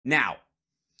Now,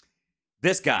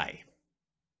 this guy,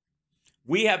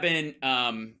 we have been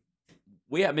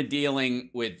dealing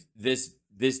with this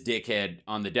dickhead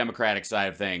on the Democratic side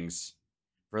of things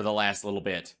for the last little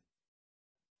bit,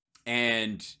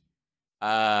 and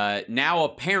now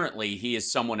apparently he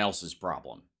is someone else's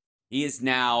problem. He is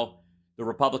now the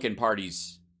Republican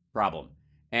Party's problem,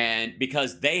 and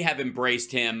because they have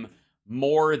embraced him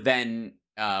more than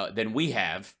we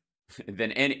have,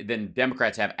 than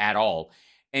Democrats have at all,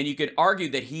 and you could argue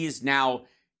that he is now,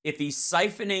 if he's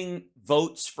siphoning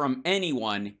votes from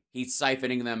anyone, he's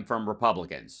siphoning them from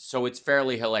Republicans. So it's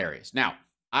fairly hilarious. Now,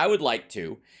 I would like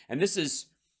to, and this is,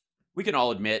 we can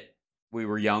all admit we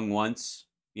were young once,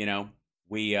 you know,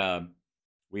 we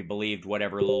believed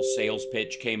whatever little sales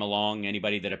pitch came along,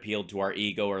 anybody that appealed to our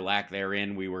ego or lack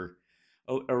therein, we were,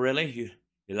 oh really?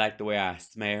 You like the way I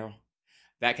smell?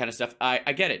 That kind of stuff.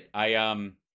 I get it.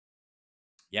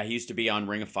 Yeah, he used to be on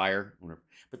Ring of Fire.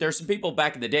 But there's some people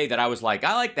back in the day that I was like,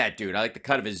 I like that dude. I like the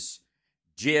cut of his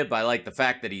jib. I like the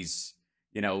fact that he's,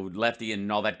 you know, lefty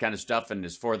and all that kind of stuff and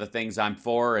is for the things I'm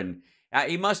for. And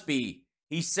he must be,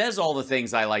 he says all the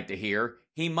things I like to hear.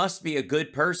 He must be a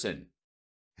good person.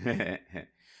 And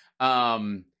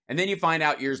then you find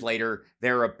out years later,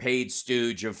 they're a paid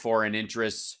stooge of foreign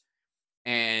interests.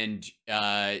 And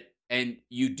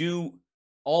you do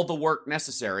all the work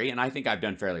necessary, and I think I've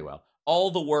done fairly well,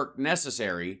 all the work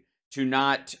necessary to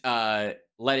not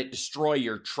let it destroy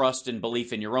your trust and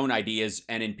belief in your own ideas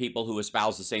and in people who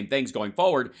espouse the same things going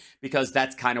forward, because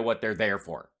that's kind of what they're there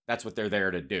for. That's what they're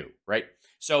there to do, right?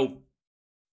 So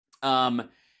I'm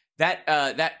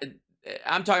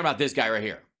talking about this guy right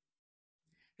here.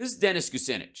 This is Dennis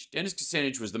Kucinich. Dennis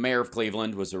Kucinich was the mayor of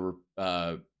Cleveland, was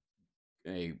a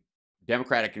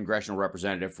Democratic congressional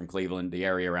representative from Cleveland, the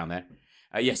area around that.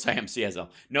 Yes, I am CSL.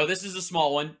 No, this is a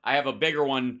small one. I have a bigger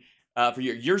one for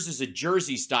you. Yours is a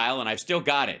Jersey style, and I've still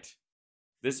got it.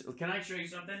 This, can I show you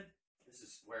something? This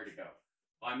is where to go.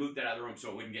 Well, I moved that out of the room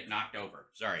so it wouldn't get knocked over.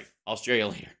 Sorry. I'll show you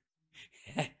later.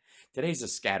 Today's a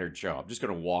scattered show. I'm just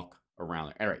going to walk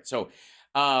around there. All right. So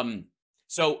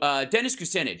Dennis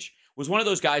Kucinich was one of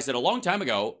those guys that a long time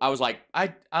ago, I was like,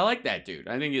 I like that dude.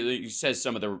 I think he says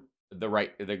some of the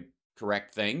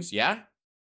correct things. Yeah.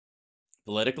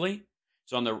 Politically.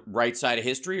 So on the right side of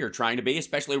history, or trying to be,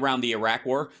 especially around the Iraq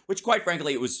War, which quite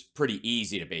frankly, it was pretty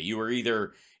easy to be. You were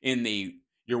either in the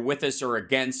you're with us or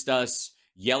against us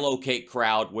yellow cake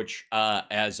crowd, which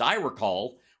as I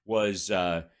recall was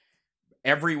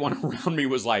everyone around me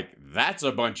was like, that's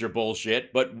a bunch of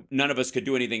bullshit, but none of us could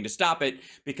do anything to stop it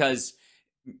because,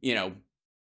 you know,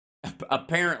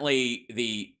 apparently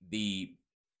the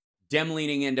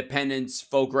Dem-leaning independents,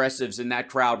 progressives in that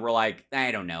crowd were like,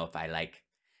 I don't know if I like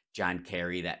John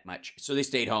Kerry that much. So they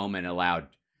stayed home and allowed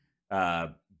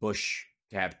Bush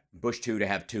 2 to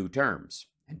have 2 terms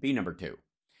and be number 2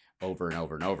 over and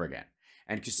over and over again.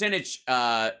 And Kucinich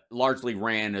largely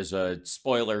ran as a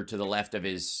spoiler to the left of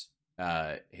his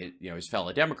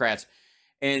fellow Democrats,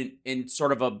 and in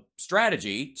sort of a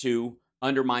strategy to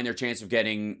undermine their chance of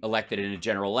getting elected in a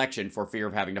general election for fear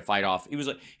of having to fight off. He's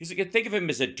like, think of him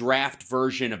as a draft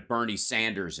version of Bernie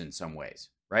Sanders in some ways,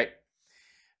 right?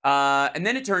 And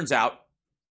then it turns out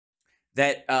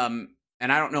that, and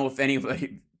I don't know if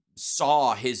anybody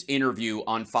saw his interview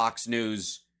on Fox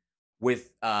News with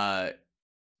Assad,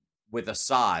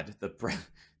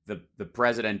 the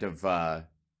president of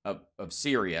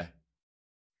Syria,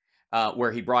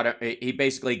 where he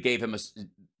basically gave him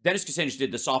Dennis Kucinich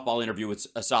did the softball interview with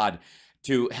Assad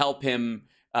to help him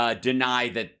deny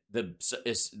that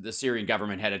the Syrian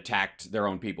government had attacked their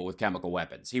own people with chemical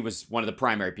weapons. He was one of the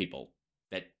primary people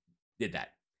that did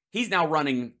that. He's now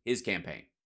running his campaign.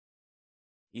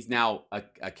 He's now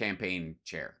a campaign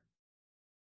chair.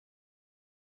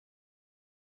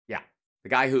 Yeah. The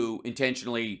guy who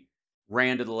intentionally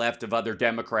ran to the left of other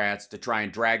Democrats to try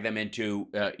and drag them into,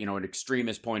 an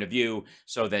extremist point of view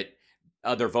so that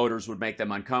other voters would make them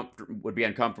be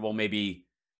uncomfortable, maybe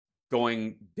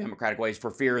going Democratic ways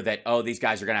for fear that, oh, these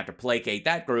guys are going to have to placate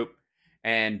that group.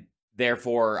 And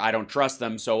therefore, I don't trust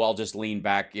them, so I'll just lean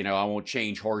back. I won't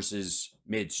change horses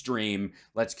midstream.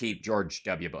 Let's keep George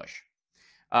W. Bush.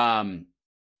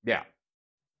 Yeah.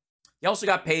 He also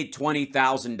got paid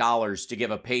 $20,000 to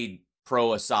give a paid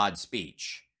pro-Assad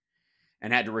speech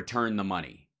and had to return the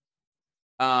money.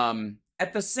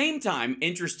 At the same time,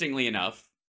 interestingly enough,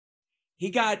 he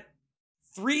got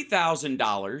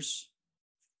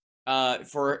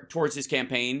 $3,000 towards his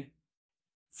campaign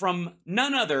from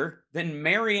none other than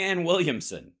Marianne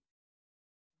Williamson.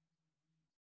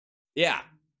 Yeah.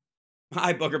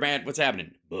 Hi, Booger Man. What's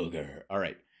happening? Booger. All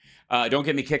right. Don't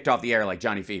get me kicked off the air like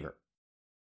Johnny Fever.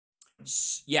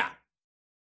 Yeah.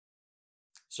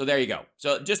 So there you go.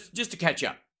 So just to catch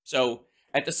up. So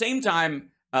at the same time,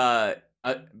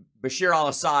 Bashar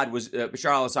al-Assad was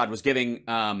giving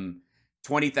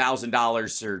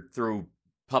 $20,000 or through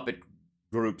puppet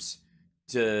groups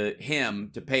to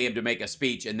him to pay him to make a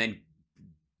speech and then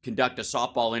conduct a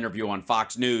softball interview on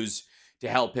Fox News to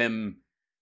help him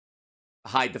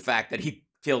hide the fact that he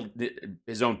killed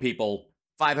his own people,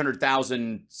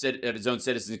 500,000 of his own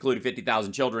citizens, including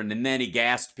 50,000 children, and then he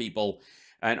gassed people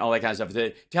and all that kind of stuff.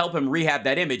 To help him rehab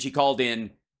that image, he called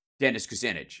in Dennis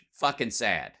Kucinich. Fucking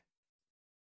sad.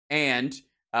 And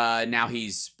now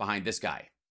he's behind this guy.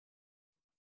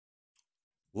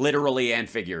 Literally and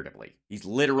figuratively. He's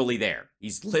literally there.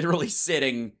 He's literally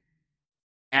sitting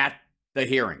at the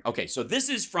hearing. Okay, so this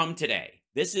is from today.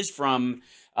 This is from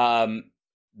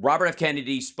Robert F.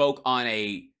 Kennedy spoke on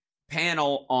a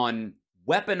panel on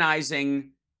weaponizing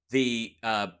the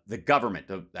government,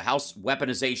 the House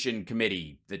Weaponization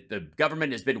Committee. The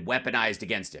government has been weaponized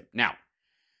against him. Now,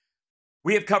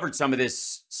 we have covered some of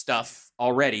this stuff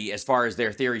already as far as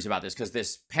their theories about this, because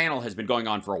this panel has been going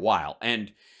on for a while.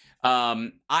 And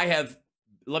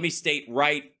let me state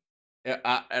right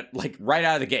out of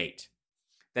the gate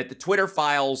that the Twitter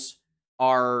files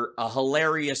are a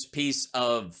hilarious piece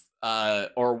of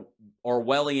Orwellian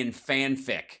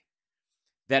fanfic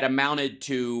that amounted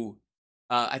to,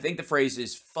 I think the phrase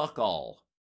is fuck all.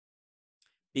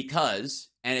 Because,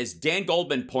 and as Dan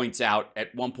Goldman points out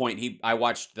at one point, I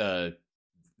watched a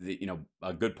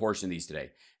good portion of these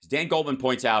today. As Dan Goldman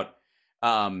points out,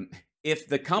 if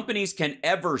the companies can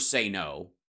ever say no,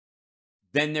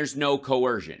 then there's no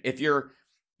coercion. If you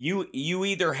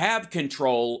either have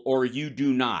control or you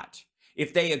do not.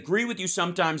 If they agree with you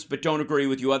sometimes but don't agree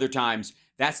with you other times,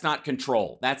 that's not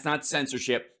control. That's not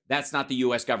censorship. That's not the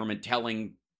U.S. government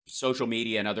telling social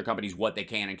media and other companies what they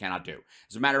can and cannot do.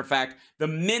 As a matter of fact, the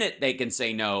minute they can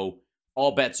say no,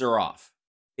 all bets are off.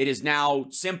 It is now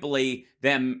simply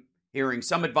them hearing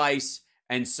some advice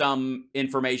and some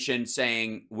information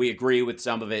saying we agree with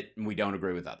some of it and we don't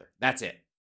agree with other. That's it.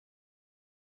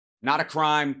 Not a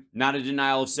crime, not a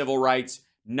denial of civil rights,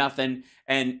 nothing.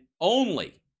 And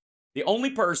the only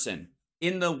person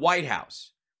in the White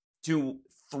House to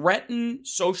threaten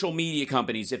social media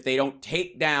companies if they don't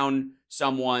take down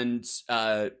someone's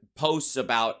posts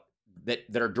about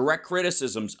that are direct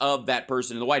criticisms of that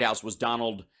person in the White House was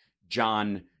Donald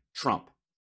John Trump.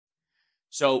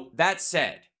 So that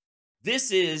said,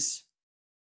 this is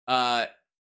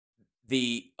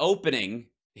his opening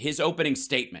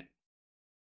statement.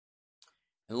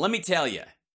 And let me tell you,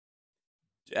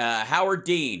 Howard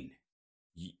Dean,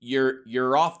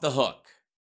 you're off the hook.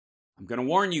 I'm going to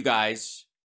warn you guys.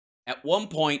 At one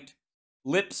point,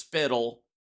 Lip Spittle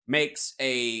makes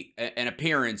an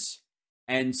appearance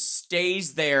and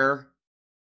stays there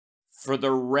for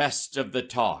the rest of the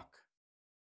talk.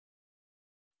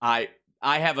 I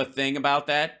have a thing about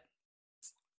that.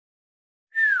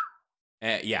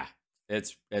 Yeah,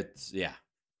 it's yeah.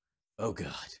 Oh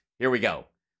God, here we go,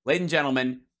 ladies and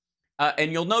gentlemen.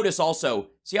 And you'll notice also,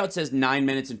 see how it says 9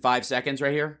 minutes and 5 seconds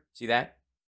right here? See that?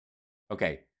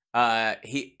 Okay. All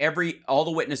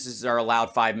the witnesses are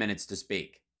allowed 5 minutes to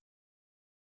speak.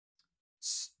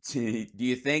 Do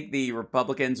you think the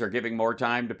Republicans are giving more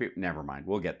time to people? Never mind.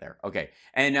 We'll get there. Okay.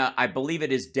 And I believe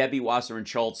it is Debbie Wasserman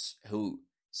Schultz who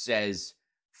says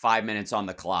 5 minutes on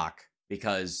the clock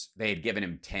because they had given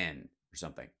him 10 or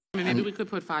something. Maybe we could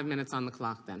put 5 minutes on the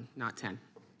clock then, not 10.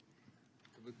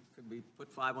 Could we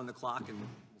put 5 on the clock and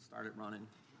we'll start it running?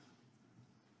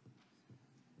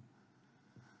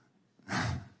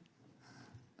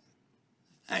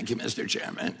 Thank you, Mr.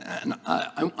 Chairman. And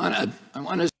I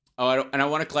want to. Oh, I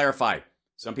want to clarify.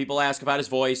 Some people ask about his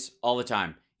voice all the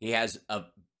time. He has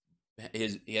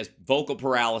vocal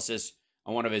paralysis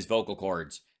on one of his vocal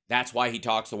cords. That's why he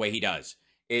talks the way he does.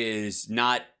 It is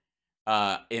not,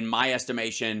 in my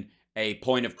estimation, a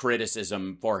point of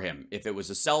criticism for him. If it was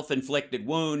a self-inflicted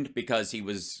wound because he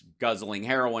was guzzling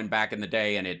heroin back in the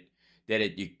day and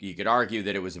you could argue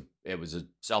that it was a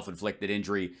self-inflicted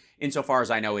injury. Insofar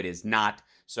as I know, it is not.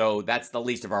 So that's the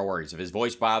least of our worries. If his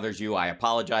voice bothers you, I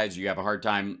apologize. You have a hard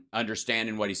time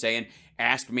understanding what he's saying.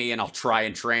 Ask me and I'll try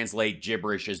and translate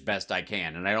gibberish as best I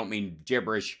can. And I don't mean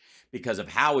gibberish because of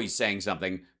how he's saying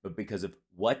something, but because of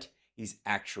what he's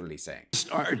actually saying.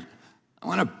 I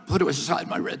want to put aside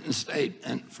my written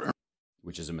statement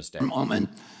which is a mistake. a moment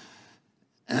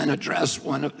and address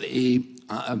one of the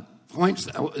points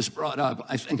that was brought up,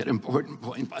 I think an important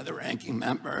point by the ranking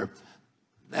member,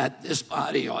 that this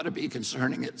body ought to be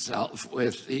concerning itself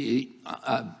with the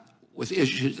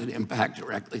issues that impact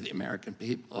directly the American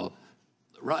people,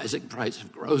 the the rising price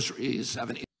of groceries,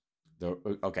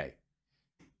 Okay.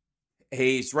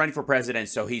 He's running for president,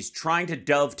 so he's trying to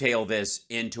dovetail this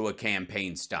into a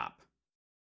campaign stop.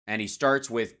 And he starts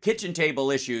with kitchen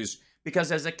table issues because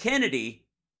as a Kennedy,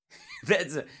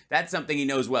 that's something he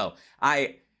knows well.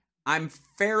 I'm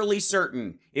fairly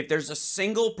certain if there's a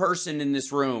single person in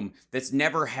this room that's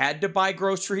never had to buy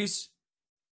groceries,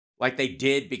 like they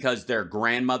did because their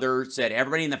grandmother said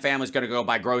everybody in the family's going to go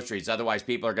buy groceries, otherwise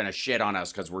people are going to shit on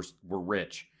us because we're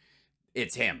rich.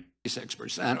 It's him.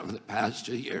 6% over the past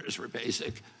 2 years for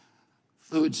basic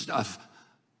food stuff.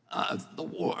 The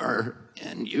war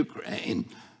in Ukraine,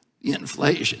 the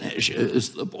inflation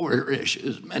issues, the border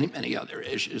issues, many, many other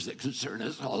issues that concern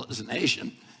us all as a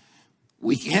nation.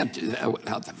 We can't do that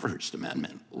without the First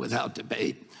Amendment, without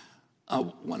debate.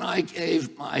 When I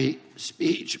gave my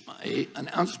speech, my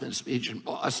announcement speech in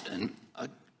Boston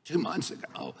 2 months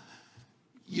ago,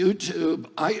 YouTube,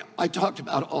 I talked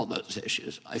about all those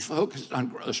issues. I focused on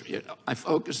grocery. I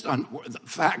focused on the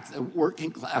fact that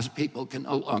working class people can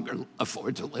no longer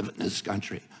afford to live in this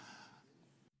country.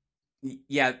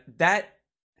 Yeah, that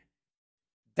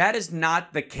is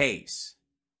not the case.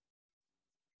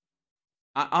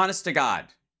 Honest to God,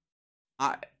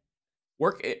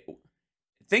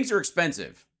 things are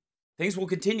expensive. Things will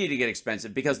continue to get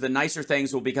expensive because the nicer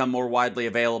things will become more widely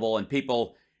available, and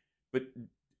but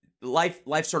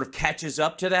life sort of catches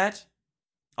up to that.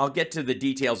 I'll get to the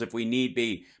details if we need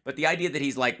be, but the idea that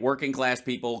he's like working class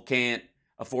people can't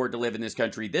afford to live in this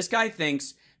country. This guy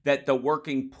thinks that the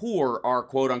working poor are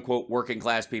quote unquote working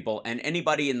class people, and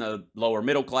anybody in the lower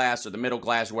middle class or the middle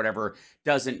class or whatever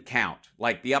doesn't count.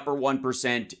 Like the upper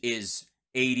 1% is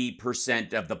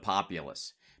 80% of the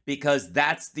populace because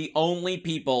that's the only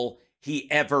people he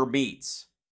ever meets.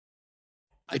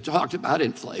 I talked about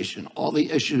inflation, all the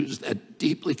issues that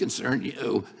deeply concern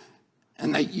you,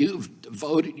 and that you've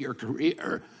devoted your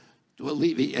career to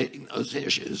alleviating those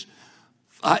issues.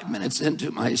 5 minutes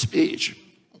into my speech,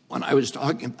 when I was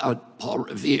talking about Paul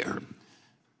Revere,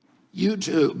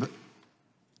 YouTube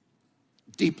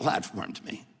deplatformed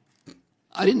me.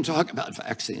 I didn't talk about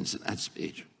vaccines in that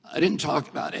speech. I didn't talk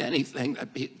about anything that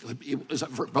was a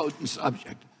verboten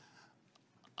subject.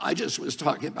 I just was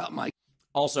talking about my...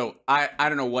 Also, I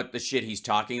don't know what the shit he's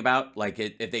talking about. Like,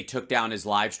 if they took down his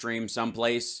live stream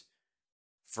someplace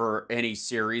for any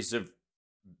series of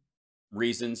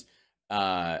reasons,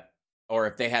 or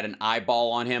if they had an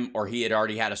eyeball on him, or he had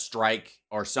already had a strike,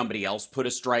 or somebody else put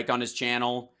a strike on his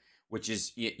channel, which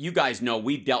is, you guys know,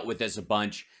 we've dealt with this a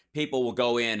bunch. People will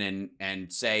go in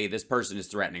and say, this person is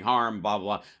threatening harm, blah,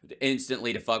 blah, blah,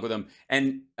 instantly to fuck with them.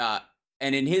 And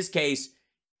in his case,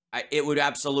 it would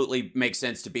absolutely make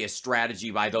sense to be a strategy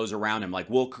by those around him. Like,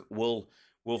 we'll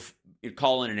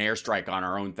call in an airstrike on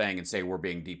our own thing and say we're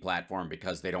being deplatformed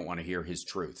because they don't want to hear his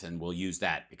truth. And we'll use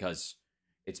that because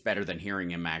it's better than hearing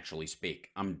him actually speak.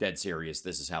 I'm dead serious.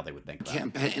 This is how they would think about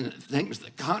campaign and things,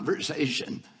 the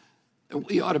conversation that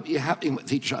we ought to be having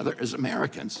with each other as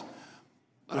Americans.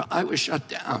 But I was shut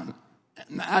down.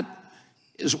 And that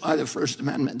is why the First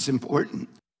Amendment's important.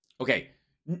 Okay,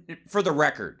 for the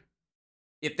record,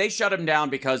 if they shut him down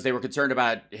because they were concerned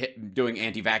about doing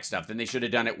anti-vax stuff, then they should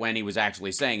have done it when he was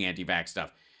actually saying anti-vax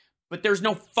stuff. But there's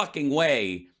no fucking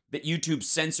way that YouTube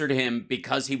censored him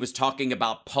because he was talking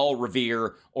about Paul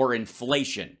Revere or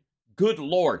inflation. Good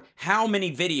Lord, how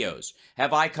many videos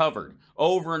have I covered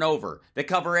over and over that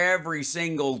cover every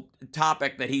single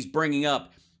topic that he's bringing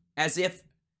up as if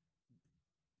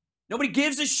nobody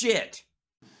gives a shit?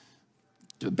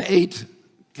 Debate,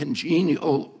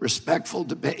 congenial, respectful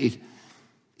debate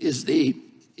is the...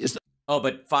 Oh,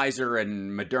 but Pfizer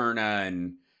and Moderna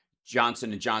and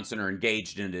Johnson & Johnson are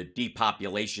engaged in a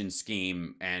depopulation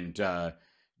scheme, and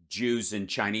Jews and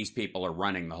Chinese people are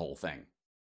running the whole thing.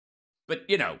 But,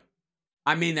 you know,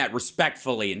 I mean that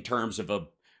respectfully in terms of a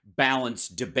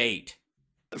balanced debate.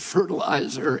 The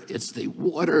fertilizer, it's the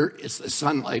water, it's the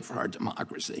sunlight for our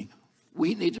democracy.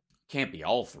 We need to... Can't be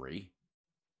all three.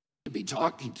 ...to be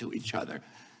talking to each other.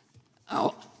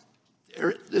 Now,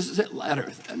 this is a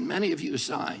letter that many of you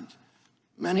signed.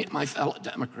 Many of my fellow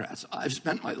Democrats. I've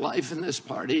spent my life in this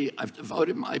party. I've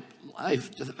devoted my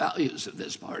life to the values of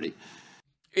this party.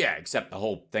 Yeah, except the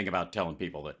whole thing about telling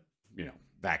people that, you know,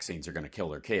 vaccines are going to kill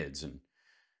their kids and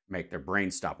make their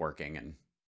brains stop working and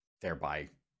thereby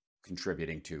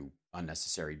contributing to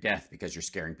unnecessary death because you're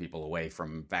scaring people away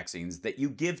from vaccines that you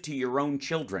give to your own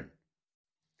children.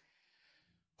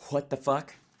 What the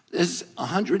fuck? This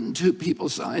 102 people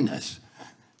signed this.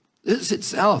 This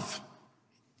itself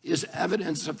is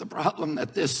evidence of the problem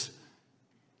that this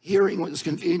hearing was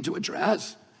convened to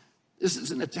address. This is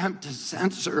an attempt to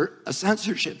censor a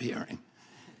censorship hearing.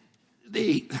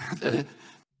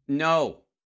 No.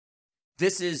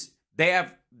 They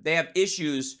have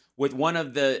issues with one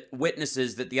of the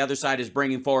witnesses that the other side is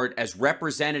bringing forward as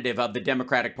representative of the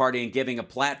Democratic Party and giving a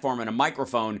platform and a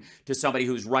microphone to somebody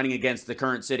who's running against the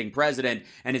current sitting president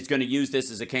and is going to use this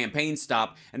as a campaign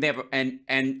stop. And they have,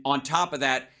 and on top of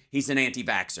that, he's an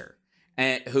anti-vaxxer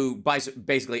who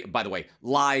basically, by the way,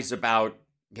 lies about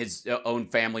his own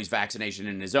family's vaccination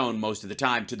and his own most of the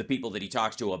time to the people that he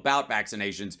talks to about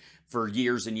vaccinations for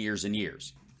years and years and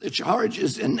years. The charge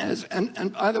is in this,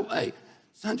 and by the way,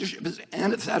 censorship is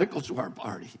antithetical to our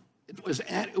party. It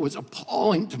was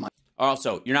appalling to my.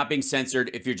 Also, you're not being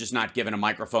censored if you're just not given a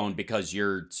microphone because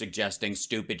you're suggesting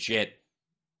stupid shit,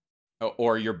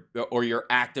 or you're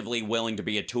actively willing to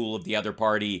be a tool of the other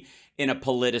party in a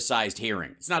politicized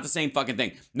hearing. It's not the same fucking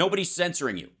thing. Nobody's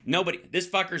censoring you. Nobody. This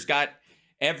fucker's got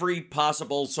every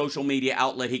possible social media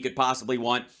outlet he could possibly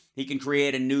want. He can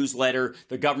create a newsletter.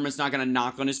 The government's not going to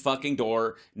knock on his fucking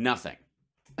door. Nothing.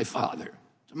 My father,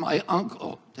 to my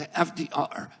uncle, to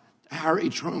FDR, to Harry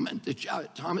Truman, to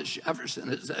Thomas Jefferson,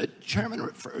 as the chairman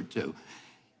referred to.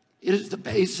 It is the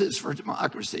basis for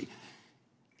democracy.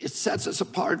 It sets us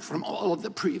apart from all of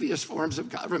the previous forms of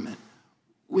government.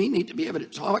 We need to be able to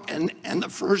talk, and the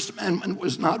First Amendment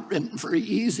was not written for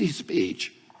easy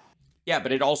speech. Yeah,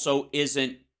 but it also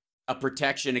isn't a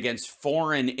protection against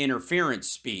foreign interference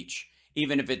speech,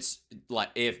 even if it's like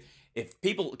if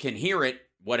people can hear it,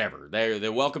 whatever.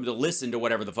 They're welcome to listen to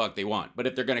whatever the fuck they want. But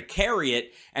if they're going to carry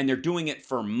it and they're doing it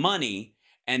for money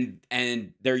and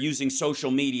they're using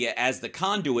social media as the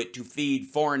conduit to feed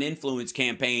foreign influence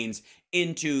campaigns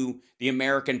into the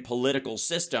American political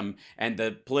system and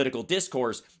the political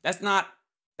discourse, that's not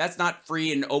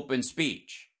free and open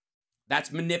speech.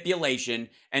 That's manipulation,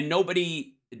 and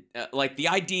nobody like the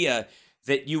idea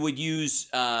that you would use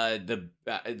the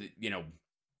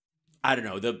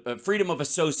freedom of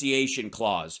association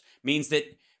clause means that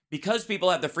because people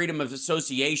have the freedom of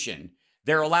association,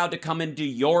 they're allowed to come into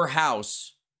your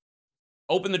house,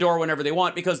 open the door whenever they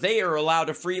want, because they are allowed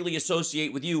to freely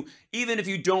associate with you, even if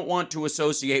you don't want to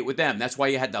associate with them. That's why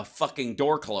you had the fucking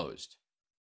door closed.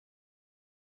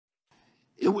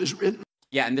 It was written.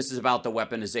 Yeah, and this is about the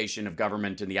weaponization of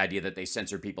government and the idea that they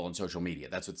censor people on social media.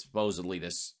 That's what supposedly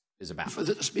this is about. For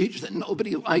the speech that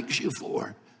nobody likes you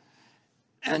for.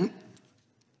 And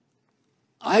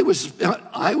I was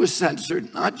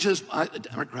censored not just by the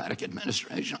Democratic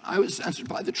administration, I was censored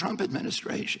by the Trump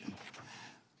administration.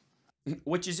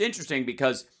 Which is interesting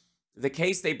because the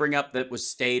case they bring up that was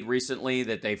stayed recently,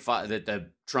 that the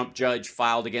Trump judge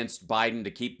filed against Biden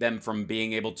to keep them from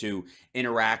being able to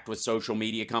interact with social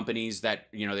media companies, that,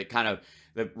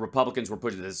 the Republicans were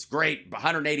putting this great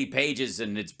 180 pages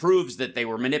and it proves that they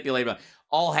were manipulated.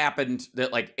 All happened,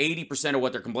 that like 80% of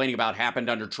what they're complaining about happened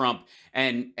under Trump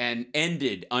and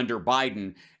ended under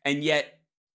Biden. And yet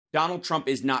Donald Trump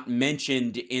is not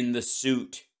mentioned in the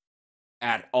suit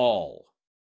at all.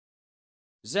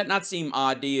 Does that not seem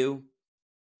odd to you?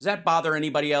 Does that bother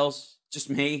anybody else? Just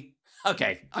me?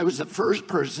 Okay. I was the first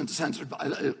person censored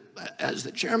by as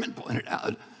the chairman pointed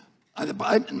out, by the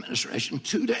Biden administration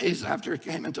 2 days after it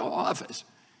came into office.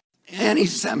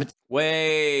 Anti-Semitism.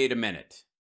 Wait a minute.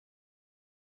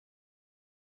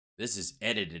 This is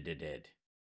edited.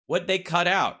 What'd they cut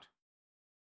out?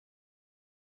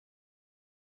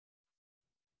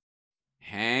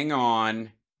 Hang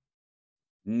on.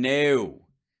 No.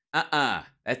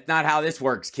 That's not how this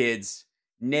works, kids.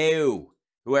 No.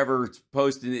 Whoever's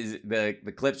posting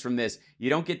the clips from this, you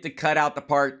don't get to cut out the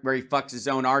part where he fucks his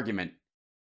own argument.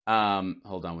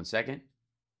 Hold on one second.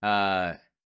 Let's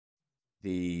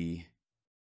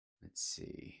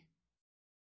see.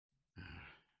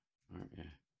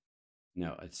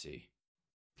 No, let's see.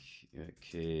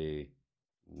 Okay.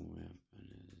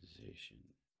 Weaponization.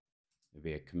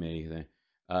 Maybe a committee thing.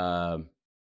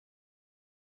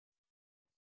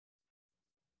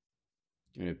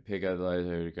 Gonna pick up the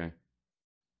okay.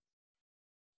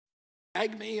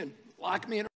 Tag me and lock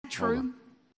me in a true.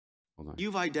 Hold on.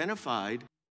 You've identified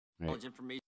Right.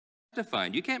 Information.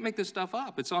 defined. You can't make this stuff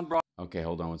up. It's on broad. Okay,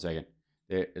 hold on one second.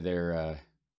 They're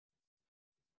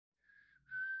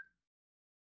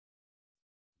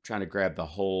trying to grab the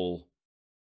whole.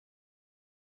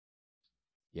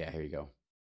 Yeah, here you go.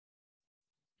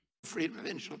 Freedom of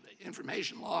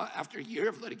Information law after a year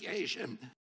of litigation.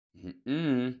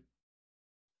 Mm-hmm.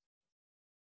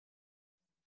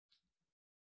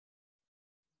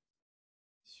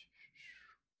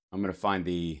 I'm going to find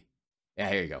the, yeah,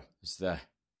 here you go. It's the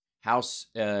House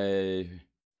thing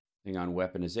on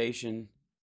weaponization.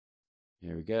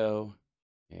 Here we go.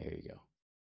 There you go.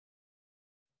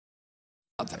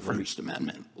 The First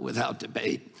Amendment without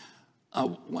debate.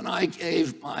 When I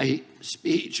gave my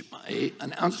speech, my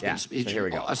announcement speech so here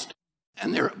we in go. Boston,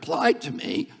 and they applied to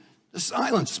me to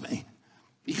silence me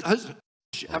because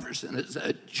Jefferson, as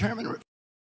a chairman,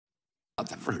 about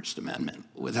the First Amendment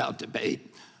without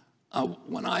debate.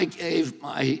 When I gave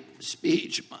my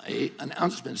speech, my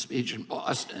announcement speech in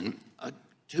Boston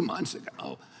 2 months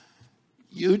ago,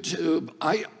 YouTube,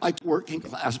 working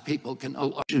class people can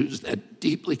know issues that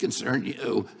deeply concern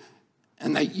you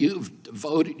and that you've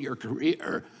devoted your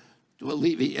career to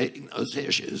alleviating those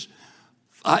issues.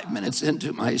 5 minutes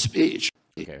into my speech,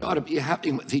 we ought to be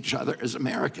having with each other as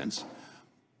Americans.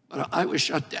 But I was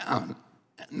shut down,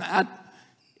 and that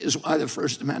is why the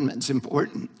First Amendment is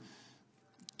important.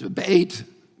 Debate,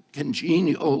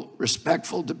 congenial,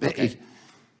 respectful debate.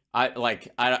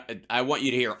 Okay. I want you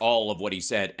to hear all of what he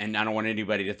said, and I don't want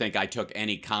anybody to think I took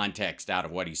any context out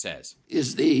of what he says.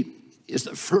 Is the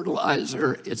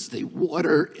fertilizer, it's the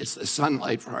water, it's the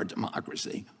sunlight for our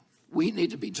democracy. We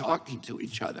need to be talking to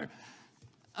each other.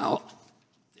 Now,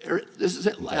 this is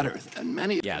a letter, and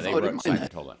many of Yeah, you they voted wrote. my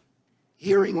Hold on.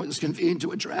 hearing was convened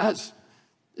to address.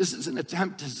 This is an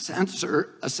attempt to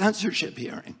censor a censorship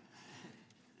hearing.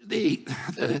 The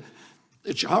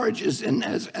charges in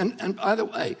this, and by the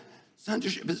way,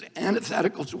 censorship is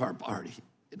antithetical to our party.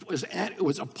 It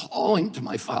was appalling to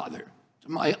my father, to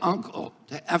my uncle,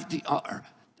 to FDR,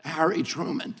 to Harry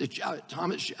Truman, to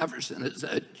Thomas Jefferson, as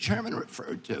the chairman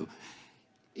referred to.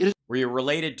 Were you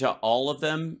related to all of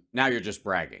them? Now you're just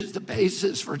bragging. It is the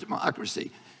basis for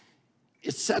democracy.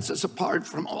 It sets us apart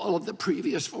from all of the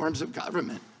previous forms of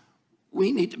government.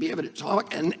 We need to be able to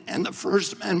talk, and the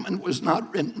First Amendment was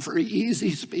not written for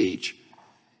easy speech.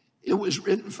 It was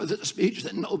written for the speech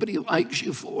that nobody likes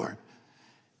you for.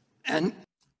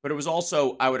 But it was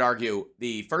also, I would argue,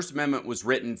 the First Amendment was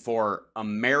written for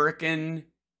American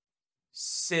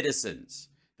citizens,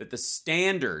 that the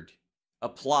standard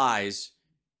applies,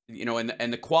 you know,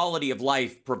 and the quality of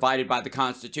life provided by the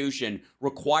Constitution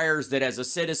requires that as a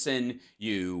citizen,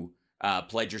 you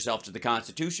pledge yourself to the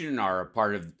Constitution and are a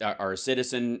part of, are a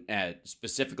citizen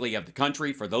specifically of the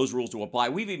country for those rules to apply.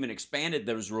 We've even expanded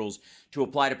those rules to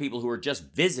apply to people who are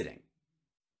just visiting,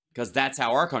 because that's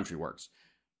how our country works.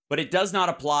 But it does not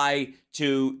apply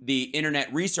to the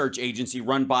Internet Research Agency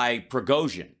run by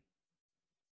Prigozhin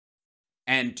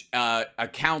and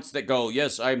accounts that go,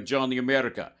 yes, I'm Johnny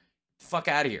America. Fuck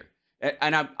out of here.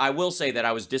 And I will say that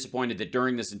I was disappointed that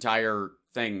during this entire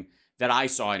thing that I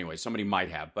saw anyway, somebody might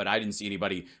have, but I didn't see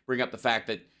anybody bring up the fact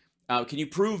that, can you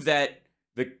prove that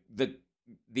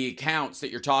the accounts that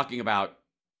you're talking about,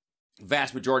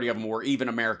 vast majority of them were even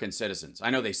American citizens? I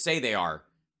know they say they are,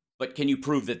 but can you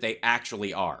prove that they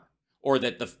actually are? Or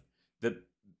that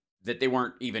that they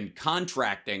weren't even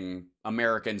contracting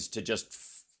Americans to just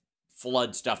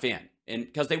flood stuff in? And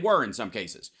because they were in some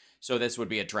cases. So this would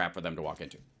be a trap for them to walk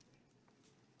into.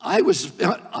 I was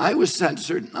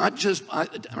censored not just by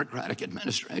the Democratic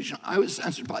administration, I was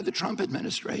censored by the Trump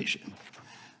administration.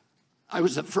 I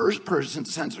was the first person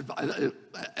censored by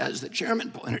as the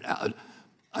chairman pointed out,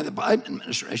 by the Biden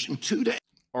administration 2 days.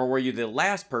 Or were you the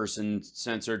last person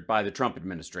censored by the Trump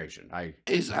administration?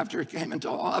 Days after it came into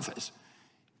office.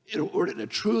 It ordered a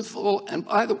truthful, and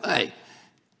by the way,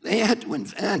 they had to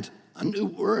invent a new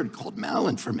word called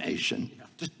malinformation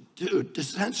to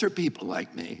censor people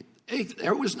like me.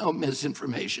 There was no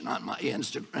misinformation on my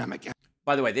Instagram account.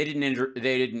 By the way, they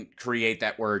didn't create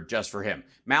that word just for him.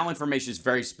 Malinformation is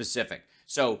very specific.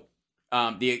 So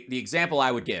the example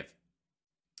I would give,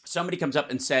 somebody comes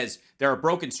up and says, there are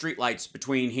broken streetlights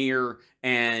between here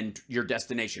and your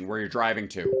destination where you're driving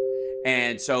to.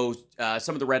 And so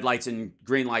some of the red lights and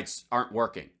green lights aren't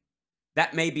working.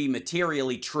 That may be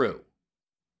materially true.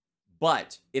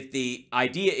 But if the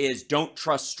idea is don't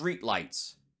trust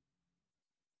streetlights,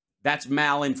 that's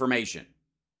malinformation.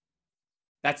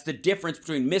 That's the difference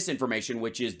between misinformation,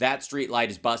 which is that street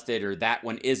light is busted or that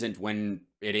one isn't when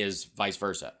it is vice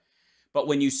versa. But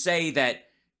when you say that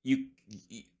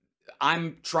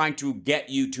I'm trying to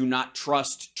get you to not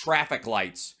trust traffic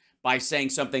lights by saying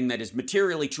something that is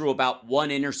materially true about one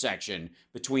intersection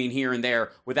between here and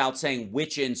there without saying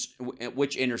which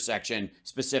intersection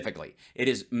specifically. It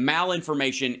is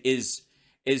malinformation is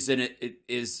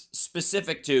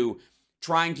specific to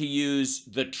trying to use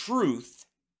the truth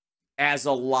as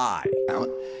a lie.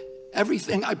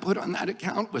 Everything I put on that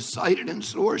account was cited and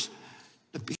sourced.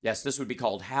 Yes, this would be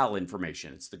called HAL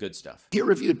information. It's the good stuff.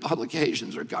 Peer-reviewed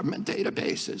publications or government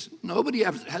databases. Nobody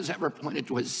has ever pointed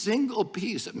to a single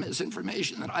piece of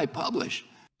misinformation that I publish.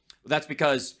 That's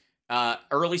because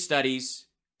early studies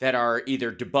that are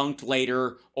either debunked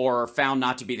later or found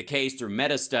not to be the case through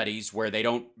meta studies where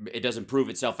it doesn't prove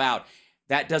itself out,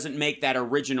 that doesn't make that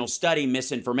original study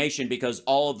misinformation, because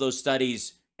all of those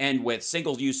studies end with,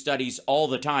 single-use studies all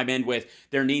the time end with,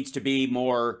 there needs to be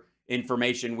more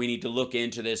information, we need to look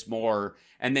into this more.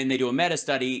 And then they do a meta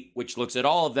study which looks at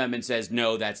all of them and says,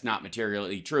 no, that's not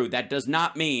materially true. That does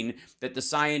not mean that the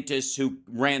scientists who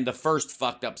ran the first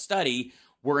fucked up study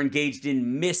were engaged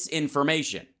in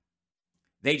misinformation.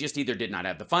 They just either did not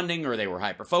have the funding, or they were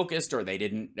hyper-focused, or they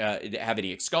didn't have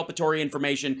any exculpatory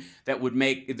information that would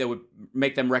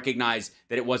make them recognize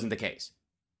that it wasn't the case.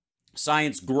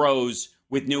 Science grows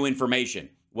with new information.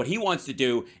 What he wants to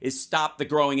do is stop the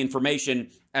growing information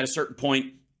at a certain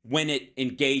point when it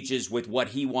engages with what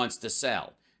he wants to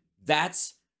sell.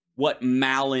 That's what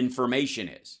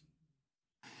malinformation is.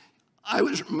 I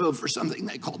was removed for something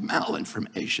they called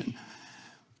malinformation.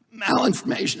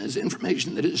 Malinformation is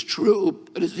information that is true,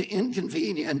 but is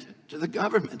inconvenient to the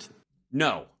government.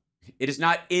 No, it is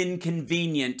not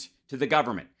inconvenient to the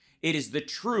government. It is the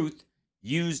truth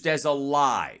used as a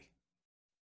lie.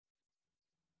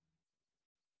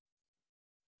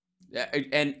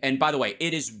 And by the way,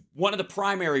 it is one of the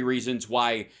primary reasons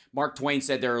why Mark Twain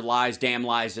said there are lies, damn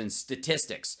lies, and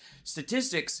statistics.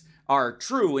 Statistics are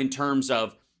true in terms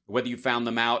of whether you found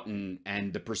them out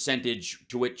and the percentage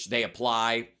to which they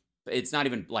apply. It's not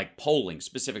even like polling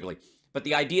specifically, but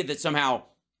the idea that somehow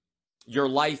your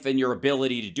life and your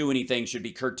ability to do anything should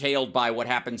be curtailed by what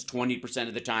happens 20%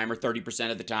 of the time or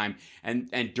 30% of the time,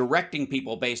 and directing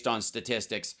people based on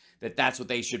statistics, that's what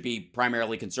they should be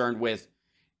primarily concerned with,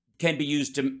 can be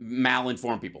used to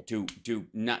malinform people, to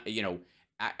not, you know,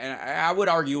 I would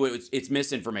argue it's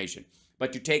misinformation,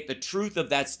 but to take the truth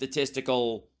of that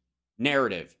statistical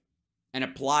narrative and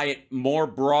apply it more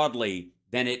broadly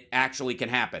than it actually can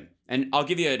happen. And I'll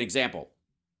give you an example.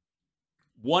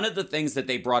 One of the things that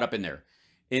they brought up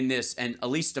in this, and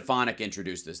Elise Stefanik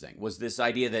introduced this thing, was this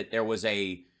idea that there was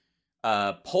a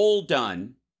poll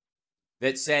done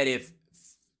that said if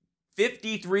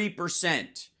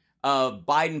 53% of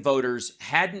Biden voters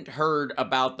hadn't heard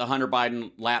about the Hunter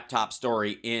Biden laptop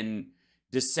story in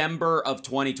December of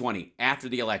 2020, after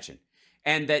the election,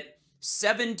 and that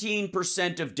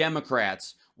 17% of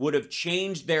Democrats would have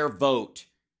changed their vote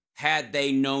had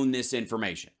they known this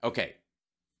information. Okay.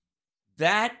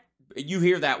 That, you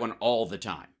hear that one all the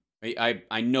time.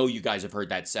 I know you guys have heard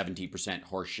that 17%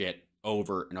 horse shit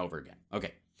over and over again.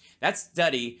 Okay. That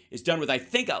study is done with, I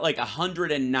think, like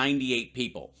 198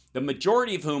 people, the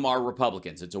majority of whom are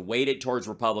Republicans. It's a weighted towards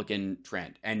Republican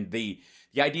trend. And the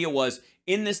idea was,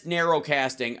 in this narrow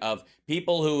casting of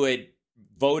people who had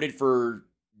voted for,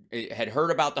 had heard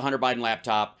about the Hunter Biden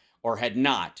laptop or had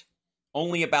not,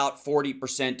 only about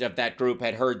 40% of that group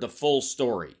had heard the full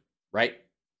story, right?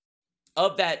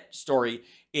 Of that story,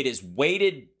 it is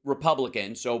weighted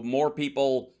Republican, so more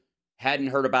people hadn't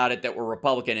heard about it that were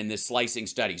Republican in this slicing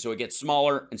study. So it gets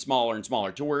smaller and smaller and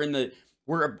smaller to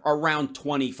we're around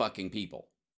 20 fucking people.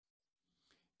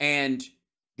 And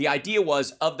the idea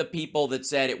was, of the people that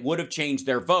said it would have changed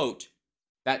their vote,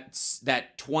 that's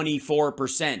that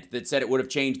 24% that said it would have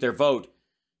changed their vote,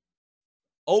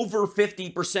 over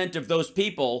 50% of those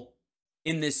people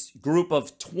in this group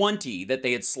of 20 that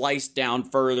they had sliced down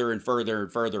further and further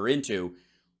and further into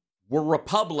were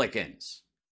Republicans.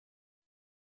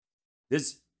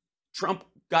 Trump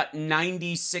got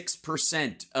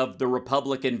 96% of the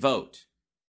Republican vote.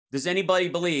 Does anybody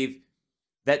believe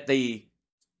that the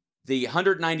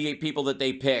 198 people that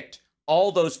they picked,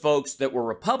 all those folks that were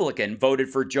Republican voted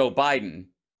for Joe Biden?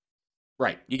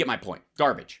 Right, you get my point.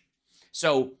 Garbage.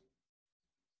 So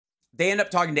they end up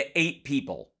talking to 8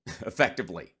 people,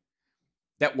 effectively,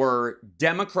 that were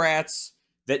Democrats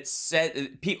that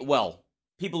said, people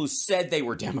who said they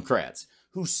were Democrats,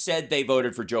 who said they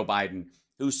voted for Joe Biden,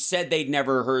 who said they'd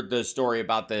never heard the story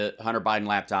about the Hunter Biden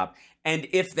laptop, and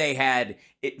if they had,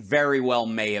 it very well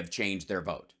may have changed their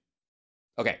vote.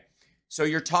 Okay, so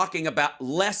you're talking about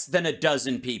less than a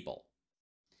dozen people.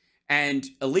 And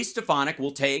Elise Stefanik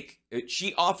will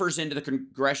she offers into the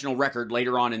congressional record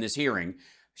later on in this hearing,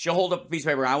 she'll hold up a piece of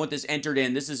paper. I want this entered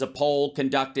in. This is a poll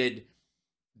conducted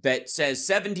that says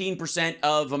 17%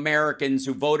 of Americans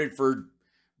who voted for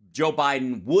Joe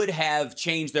Biden would have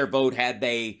changed their vote had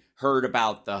they heard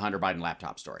about the Hunter Biden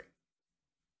laptop story.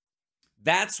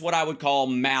 That's what I would call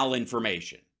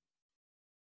malinformation.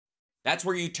 That's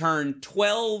where you turn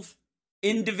 12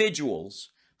 individuals,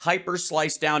 hyper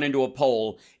sliced down into a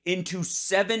poll, into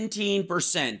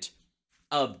 17%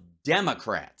 of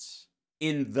Democrats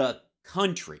in the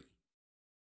country.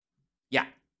 Yeah.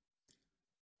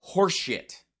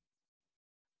 Horseshit.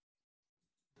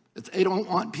 That they don't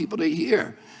want people to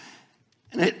hear.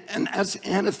 And that's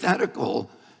antithetical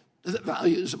to the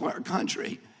values of our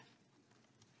country.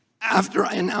 After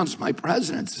I announced my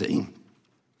presidency,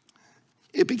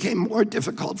 it became more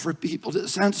difficult for people to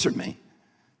censor me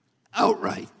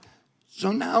outright.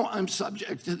 So now I'm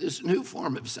subject to this new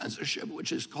form of censorship,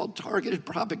 which is called targeted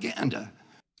propaganda.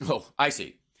 Oh, I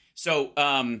see. So,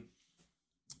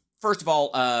 first of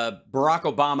all, Barack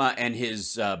Obama and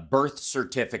his birth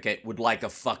certificate would like a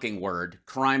fucking word.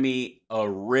 Cry me a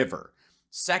river.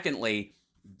 Secondly,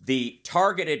 the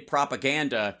targeted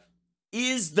propaganda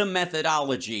is the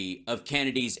methodology of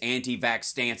Kennedy's anti-vax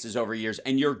stances over years.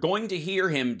 And you're going to hear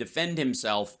him defend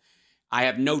himself, I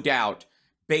have no doubt,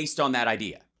 based on that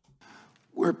idea.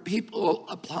 Where people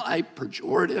apply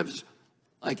pejoratives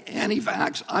like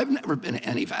anti-vax. I've never been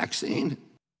anti-vaccine.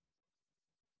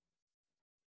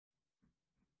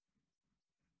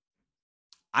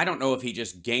 I don't know if he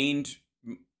just gained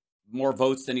more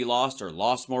votes than he lost or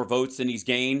lost more votes than he's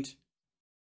gained.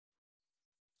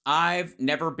 I've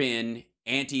never been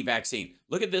anti-vaccine.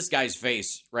 Look at this guy's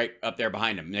face right up there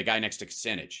behind him, the guy next to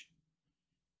Kucinich.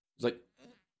 It's like,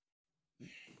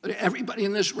 But everybody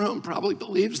in this room probably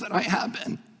believes that I have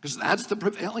been, because that's the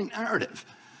prevailing narrative.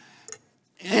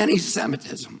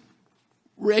 Anti-Semitism,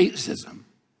 racism,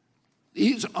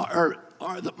 these are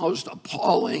the most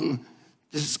appalling,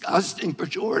 disgusting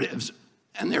pejoratives,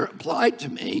 and they're applied to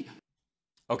me.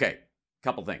 okay,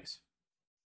 couple things.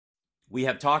 We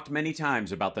have talked many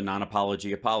times about the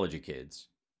non-apology apology kids,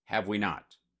 have we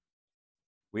not?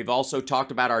 We've also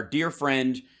talked about our dear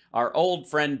friend, our old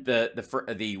friend,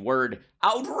 the word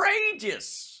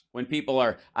outrageous. When people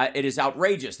are, it is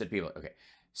outrageous that people, okay.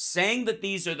 Saying that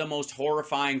these are the most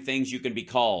horrifying things you can be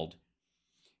called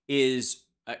is,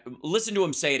 listen to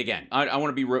him say it again. I want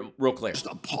to be real clear. Just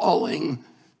appalling,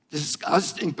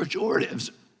 disgusting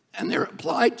pejoratives, and they're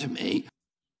applied to me.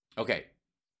 Okay.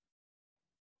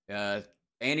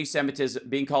 Anti-Semitism,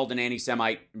 being called an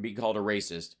anti-Semite and being called a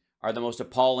racist are the most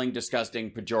appalling,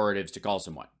 disgusting pejoratives to call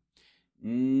someone.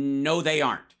 No, they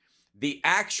aren't. The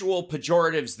actual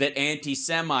pejoratives that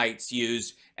anti-Semites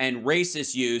use and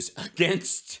racists use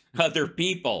against other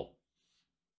people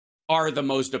are the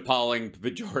most appalling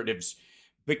pejoratives,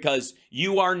 because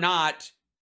you are not,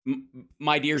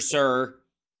 my dear sir,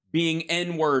 being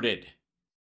N-worded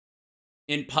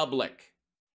in public.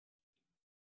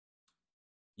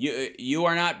 You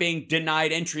are not being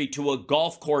denied entry to a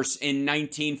golf course in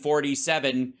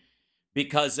 1947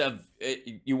 because of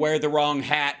you wear the wrong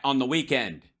hat on the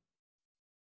weekend.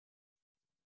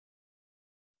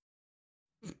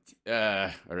 All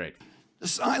right. To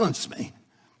silence me,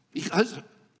 because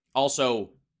Also,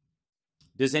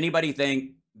 does anybody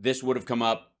think this would have come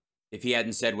up if he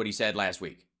hadn't said what he said last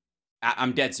week?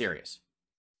 I'm dead serious.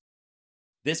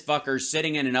 This fucker's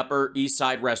sitting in an Upper East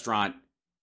Side restaurant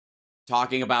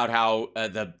talking about how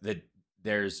the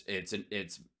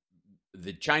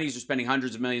Chinese are spending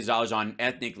hundreds of millions of dollars on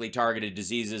ethnically targeted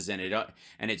diseases, and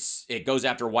it goes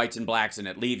after whites and blacks, and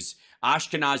it leaves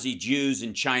Ashkenazi Jews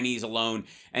and Chinese alone.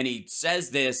 And he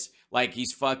says this like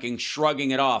he's fucking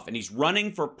shrugging it off, and he's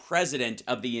running for president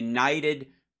of the United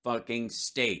fucking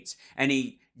States, and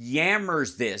he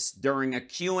yammers this during a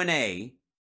Q&A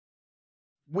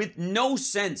with no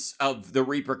sense of the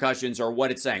repercussions or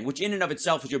what it's saying, which in and of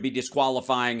itself should be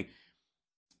disqualifying.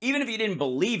 Even if you didn't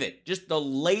believe it, just the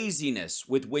laziness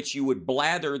with which you would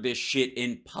blather this shit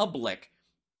in public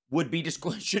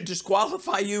should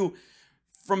disqualify you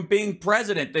from being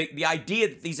president. The idea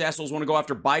that these assholes want to go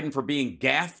after Biden for being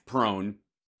gaffe prone.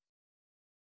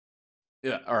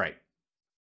 Yeah, all right.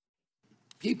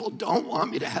 people don't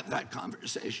want me to have that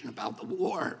conversation about the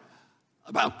war,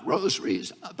 about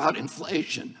groceries, about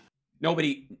inflation.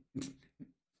 Nobody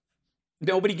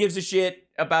gives a shit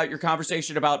about your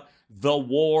conversation about the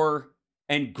war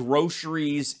and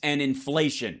groceries and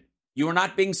inflation. You are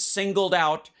not being singled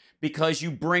out because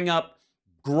you bring up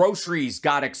groceries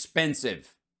got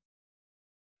expensive.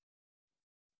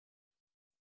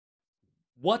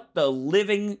 What the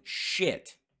living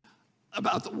shit?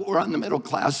 About the war on the middle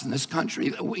class in this country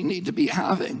that we need to be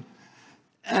having.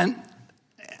 And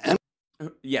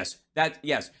yes.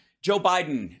 Joe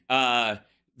Biden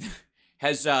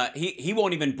has he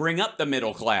won't even bring up the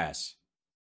middle class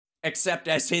except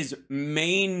as his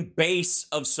main base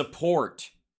of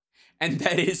support, and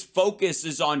that his focus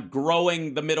is on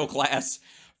growing the middle class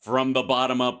from the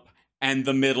bottom up and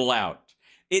the middle out.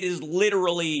 It is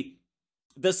literally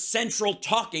the central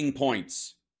talking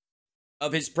points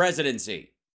of his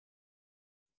presidency.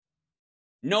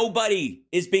 Nobody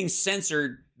is being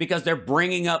censored because they're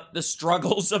bringing up the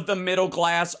struggles of the middle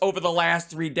class over the last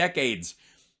 3 decades.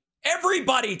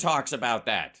 Everybody talks about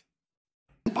that.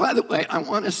 by the way, I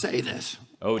want to say this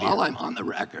Oh, dear. while I'm on the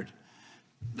record.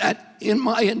 that in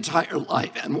my entire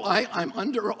life, and why I'm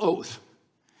under oath.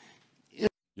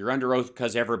 You're under oath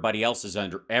because everybody else is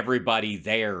under, everybody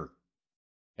there.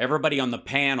 Everybody on the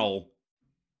panel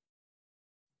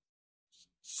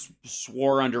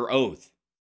swore under oath.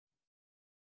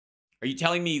 Are you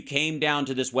telling me you came down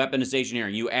to this weaponization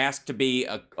hearing? You asked to be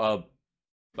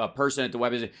a person at the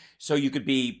weaponization so you could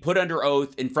be put under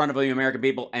oath in front of the American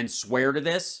people and swear to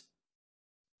this?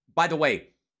 By the way,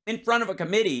 in front of a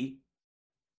committee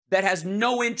that has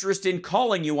no interest in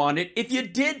calling you on it if you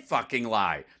did fucking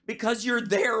lie, because you're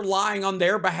there lying on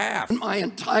their behalf. In my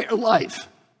entire life,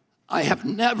 I have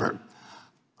never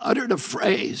uttered a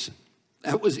phrase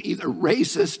that was either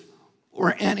racist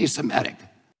or anti-Semitic.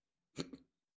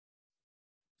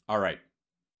 All right.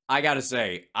 I gotta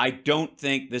say, I don't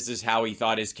think this is how he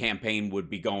thought his campaign would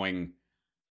be going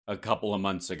a couple of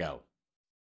months ago.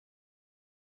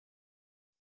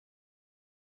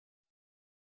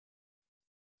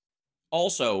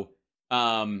 Also,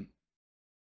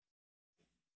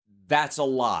 that's a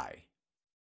lie.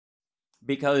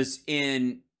 Because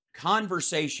in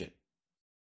conversation,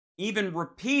 even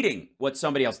repeating what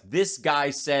somebody else, this guy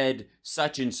said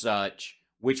such and such,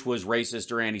 which was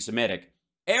racist or anti-Semitic,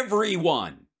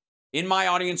 everyone in my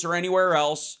audience or anywhere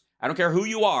else, I don't care who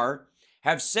you are,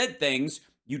 have said things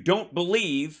you don't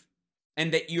believe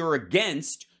and that you're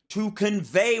against to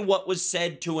convey what was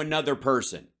said to another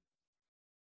person.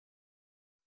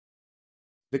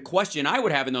 The question I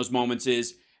would have in those moments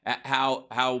is,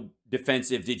 how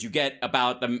defensive did you get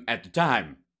about them at the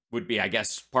time? Would be, I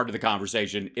guess, part of the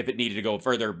conversation if it needed to go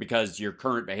further because your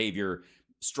current behavior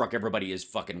struck everybody as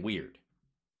fucking weird.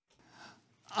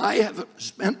 I have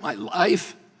spent my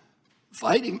life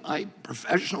fighting my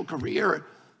professional career,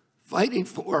 fighting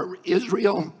for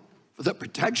Israel, for the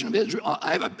protection of Israel.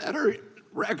 I have a better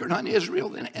record on Israel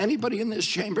than anybody in this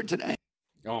chamber today.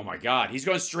 Oh my God, he's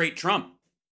going straight Trump.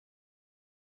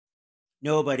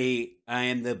 Nobody, I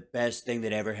am the best thing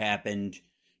that ever happened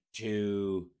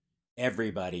to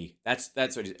everybody. That's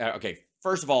what he's, okay.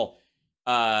 First of all,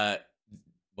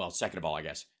 well, second of all, I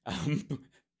guess,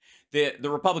 the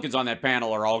Republicans on that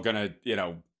panel are all gonna,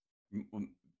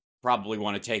 probably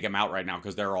want to take him out right now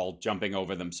because they're all jumping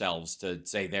over themselves to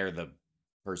say they're the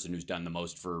person who's done the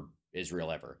most for Israel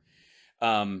ever.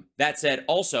 That said,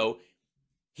 also,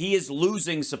 he is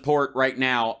losing support right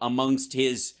now amongst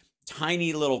his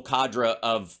tiny little cadre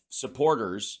of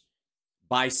supporters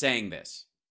by saying this.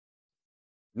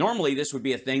 Normally, this would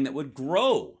be a thing that would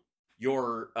grow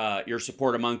your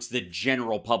support amongst the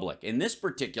general public. In this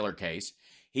particular case,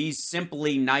 he's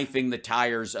simply knifing the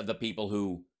tires of the people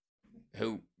who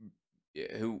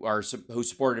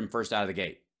supported him first out of the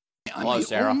gate. Hello, I'm the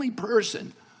Sarah. only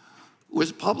person who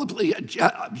has publicly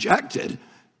objected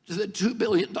to the $2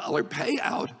 billion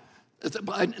payout that the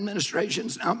Biden administration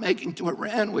is now making to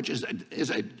Iran, which is a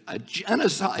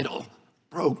genocidal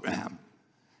program.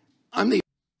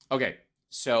 Okay,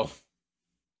 so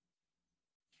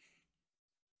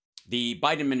the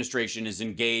Biden administration is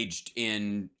engaged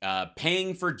in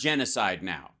paying for genocide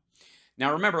now.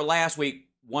 Now, remember last week,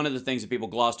 one of the things that people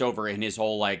glossed over in his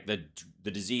whole, the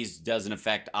disease doesn't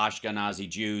affect Ashkenazi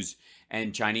Jews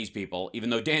and Chinese people, even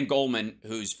though Dan Goldman,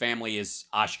 whose family is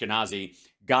Ashkenazi,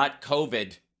 got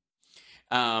COVID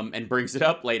and brings it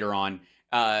up later on.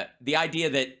 The idea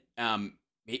that,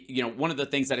 one of the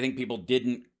things that I think people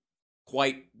didn't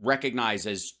quite recognize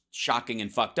as shocking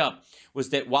and fucked up was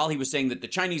that while he was saying that the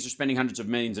Chinese are spending hundreds of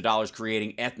millions of dollars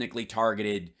creating ethnically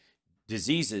targeted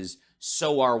diseases,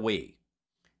 so are we.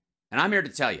 And I'm here to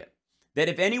tell you that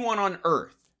if anyone on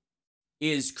earth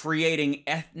is creating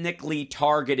ethnically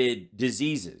targeted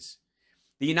diseases,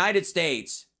 the United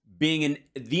States, being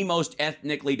the most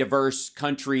ethnically diverse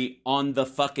country on the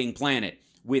fucking planet,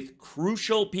 with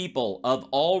crucial people of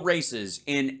all races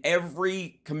in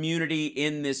every community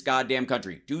in this goddamn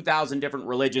country, 2,000 different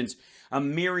religions, a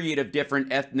myriad of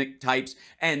different ethnic types,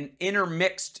 and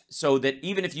intermixed so that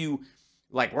even if you,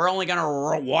 we're only going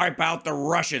to wipe out the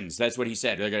Russians. That's what he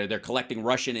said. They're collecting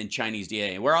Russian and Chinese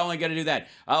DNA. We're only going to do that.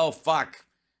 Oh, fuck.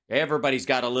 Everybody's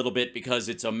got a little bit because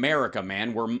it's America,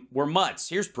 man. We're mutts.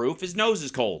 Here's proof. His nose is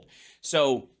cold.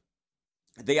 So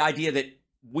the idea that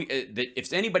that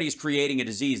if anybody's creating a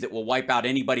disease that will wipe out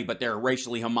anybody but their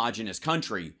racially homogenous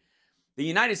country, the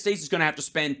United States is going to have to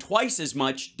spend twice as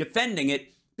much defending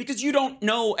it because you don't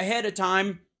know ahead of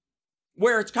time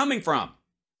where it's coming from.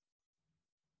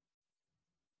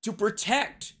 To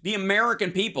protect the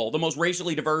American people, the most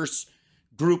racially diverse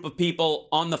group of people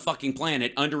on the fucking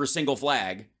planet under a single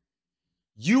flag,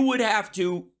 you would have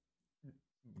to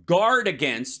guard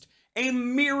against a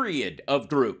myriad of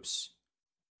groups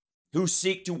who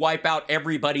seek to wipe out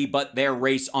everybody but their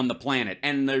race on the planet.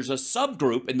 And there's a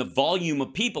subgroup in the volume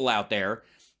of people out there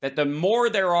that the more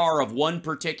there are of one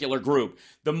particular group,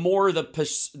 the more the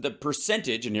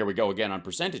percentage, and here we go again on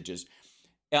percentages,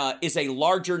 is a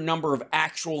larger number of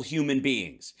actual human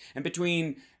beings. And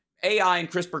between AI and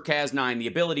CRISPR-Cas9, the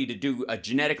ability to do a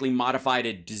genetically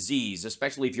modified disease,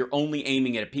 especially if you're only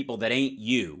aiming at people that ain't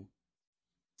you,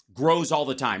 grows all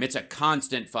the time. It's a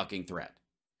constant fucking threat.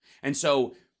 And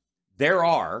so there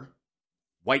are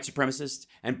white supremacists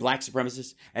and black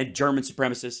supremacists and German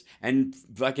supremacists and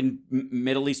fucking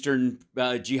Middle Eastern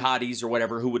jihadis or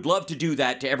whatever who would love to do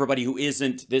that to everybody who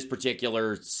isn't this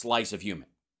particular slice of human.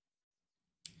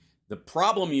 The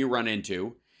problem you run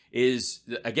into is,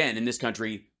 again, in this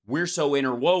country, we're so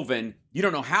interwoven, you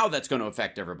don't know how that's going to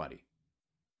affect everybody.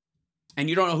 And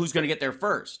you don't know who's going to get there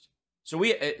first. So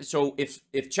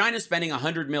if China's spending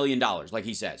 $100 million, like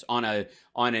he says, on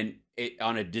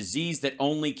a disease that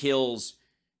only kills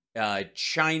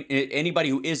anybody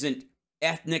who isn't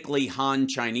ethnically Han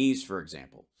Chinese, for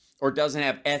example, or doesn't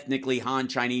have ethnically Han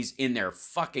Chinese in their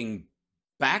fucking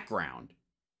background,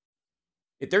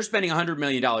 if they're spending $100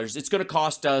 million, it's going to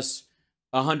cost us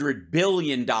 $100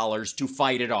 billion to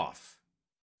fight it off.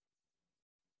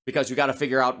 Because you got to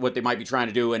figure out what they might be trying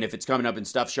to do. And if it's coming up and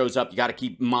stuff shows up, you got to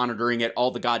keep monitoring it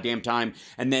all the goddamn time.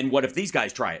 And then what if these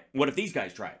guys try it? What if these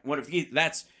guys try it? What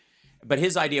if but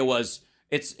his idea was,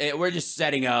 we're just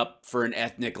setting up for an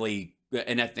ethnic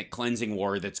cleansing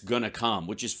war that's going to come,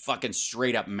 which is fucking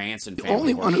straight up Manson family. The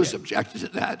only one who's shit. objected to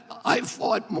that, I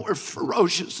fought more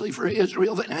ferociously for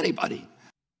Israel than anybody.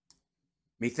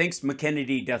 Methinks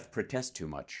McKennedy doth protest too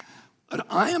much. But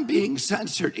I am being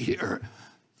censored here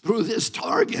through this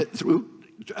target,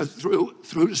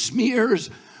 through smears,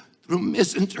 through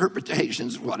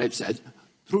misinterpretations of what I've said,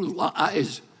 through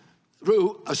lies,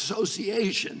 through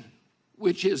association,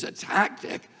 which is a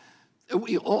tactic that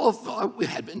we all thought we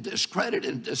had been discredited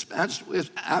and dispensed with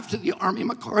after the Army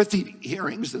McCarthy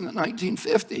hearings in the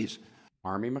 1950s.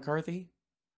 Army McCarthy?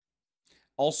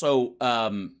 Also,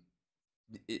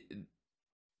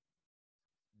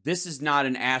 this is not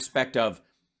an aspect of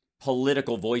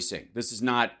political voicing. This is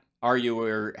not, are you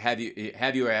or have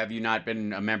you not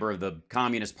been a member of the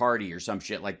Communist Party or some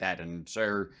shit like that? And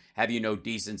sir, have you no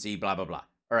decency, blah, blah, blah.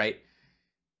 All right.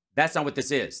 That's not what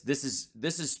this is. This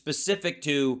is specific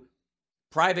to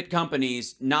private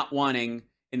companies not wanting,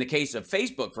 in the case of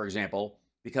Facebook, for example,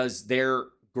 because their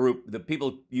group, the people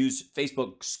who use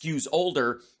Facebook skews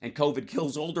older and COVID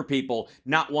kills older people,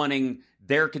 not wanting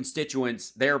their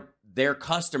constituents, their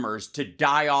customers to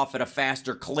die off at a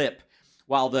faster clip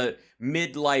while the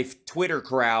midlife Twitter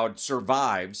crowd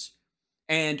survives.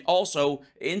 And also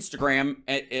Instagram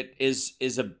it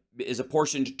is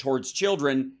apportioned towards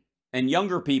children and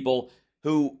younger people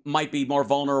who might be more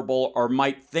vulnerable or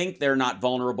might think they're not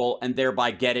vulnerable and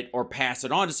thereby get it or pass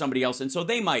it on to somebody else. And so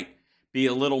they might be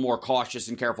a little more cautious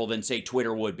and careful than, say,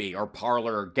 Twitter would be, or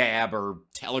Parler, or Gab, or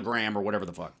Telegram, or whatever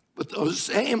the fuck. But those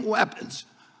same weapons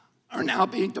are now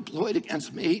being deployed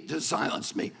against me to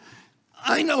silence me.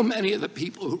 I know many of the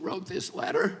people who wrote this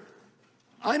letter.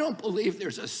 I don't believe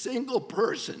there's a single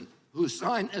person who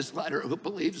signed this letter who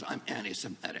believes I'm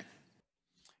anti-Semitic.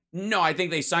 No, I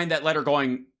think they signed that letter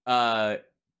going,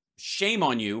 shame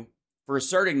on you for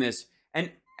asserting this.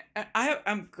 And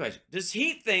I'm good. Does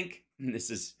he think,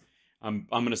 I'm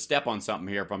going to step on something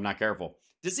here if I'm not careful.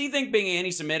 Does he think being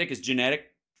anti-Semitic is genetic?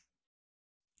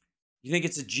 You think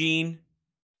it's a gene?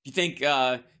 You think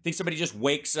somebody just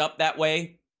wakes up that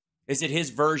way? Is it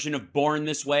his version of born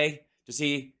this way? Does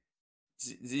he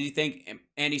think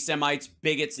anti-Semites,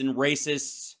 bigots, and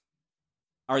racists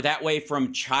are that way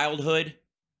from childhood?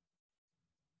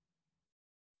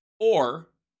 Or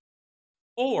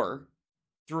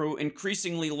through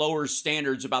increasingly lower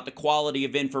standards about the quality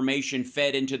of information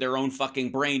fed into their own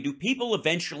fucking brain, do people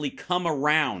eventually come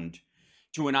around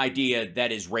to an idea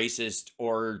that is racist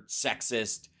or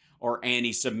sexist or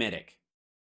anti-Semitic?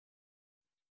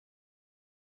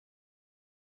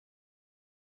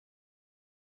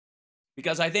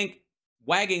 Because I think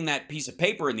wagging that piece of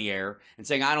paper in the air and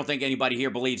saying, I don't think anybody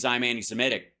here believes I'm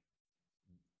anti-Semitic,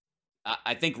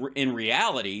 I think in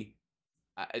reality,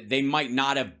 they might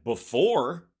not have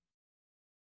before,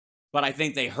 but I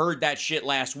think they heard that shit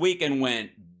last week and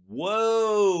went,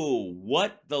 whoa,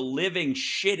 what the living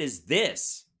shit is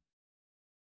this?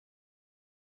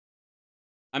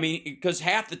 I mean, because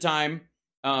half the time,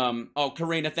 oh,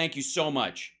 Karina, thank you so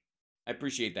much. I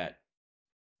appreciate that.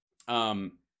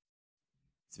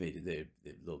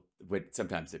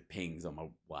 Sometimes it pings on my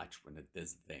watch when it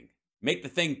does the thing. Make the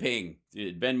thing ping.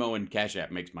 Venmo and Cash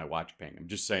App makes my watch ping. I'm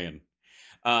just saying.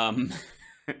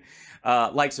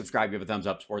 Like, subscribe, give a thumbs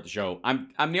up, support the show.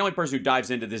 I'm the only person who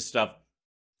dives into this stuff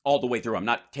all the way through. I'm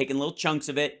not taking little chunks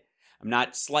of it. I'm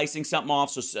not slicing something off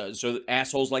so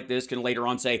assholes like this can later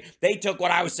on say, they took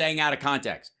what I was saying out of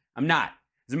context. I'm not.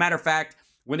 As a matter of fact,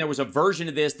 when there was a version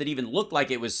of this that even looked like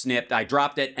it was snipped, I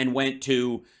dropped it and went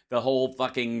to the whole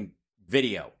fucking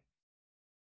video.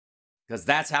 Because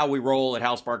that's how we roll at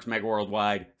Hal Sparks Mega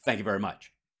Worldwide. Thank you very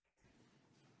much.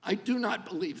 I do not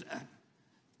believe that.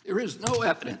 There is no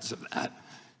evidence of that.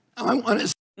 I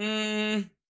want to...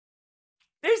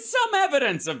 There's some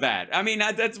evidence of that. I mean,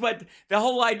 that's what the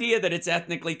whole idea that it's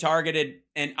ethnically targeted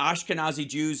and Ashkenazi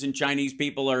Jews and Chinese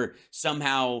people are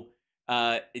somehow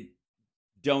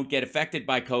don't get affected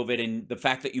by COVID, and the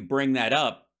fact that you bring that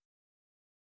up,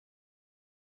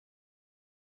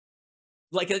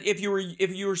 like if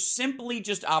you were simply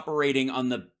just operating on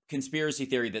the conspiracy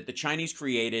theory that the Chinese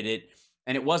created it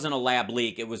and it wasn't a lab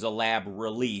leak, it was a lab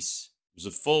release, it was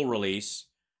a full release.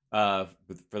 For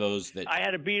those that I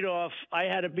had a beat off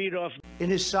in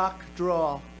his sock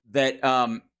drawer. That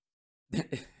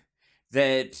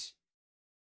that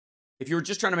if you were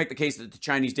just trying to make the case that the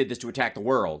Chinese did this to attack the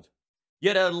world,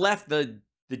 you'd have left the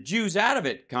Jews out of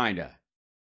it, kinda.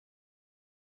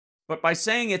 But by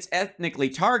saying it's ethnically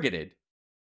targeted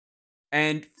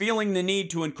and feeling the need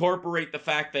to incorporate the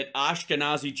fact that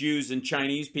Ashkenazi Jews and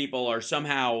Chinese people are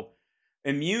somehow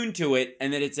immune to it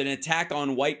and that it's an attack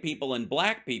on white people and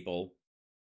black people,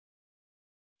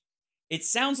 it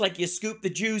sounds like you scoop the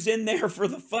Jews in there for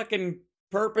the fucking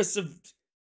purpose of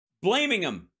blaming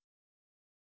them.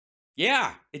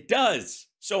 Yeah, it does.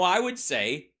 So I would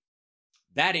say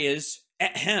that is,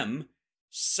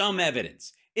 some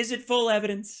evidence. Is it full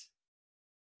evidence?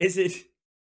 Is it?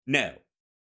 No.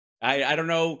 I don't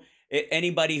know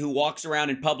anybody who walks around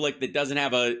in public that doesn't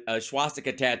have a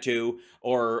swastika tattoo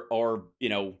or you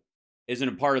know, isn't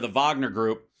a part of the Wagner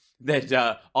group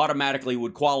that automatically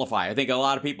would qualify. I think a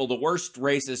lot of people, the worst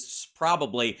racists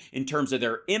probably in terms of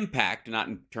their impact, not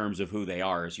in terms of who they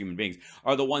are as human beings,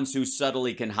 are the ones who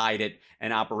subtly can hide it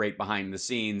and operate behind the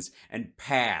scenes and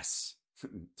pass,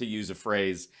 to use a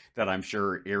phrase that I'm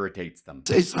sure irritates them.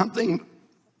 Say something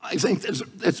I think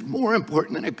that's more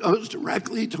important, and it goes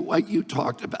directly to what you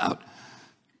talked about,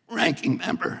 ranking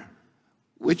member,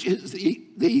 which is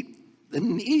the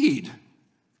need,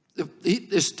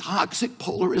 this toxic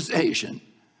polarization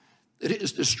that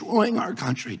is destroying our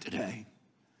country today.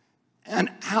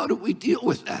 And how do we deal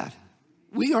with that?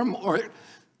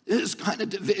 This kind of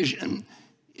division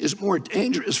is more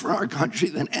dangerous for our country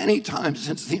than any time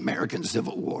since the American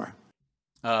Civil War.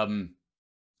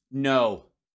 No.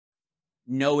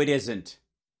 No, it isn't.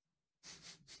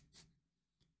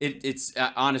 It's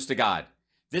honest to God.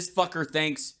 This fucker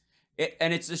thinks,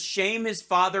 and it's a shame his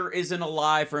father isn't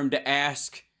alive for him to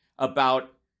ask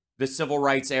about the civil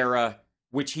rights era,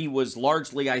 which he was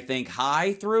largely, I think,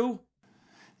 high through.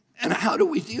 And how do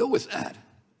we deal with that?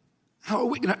 How are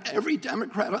we going to, every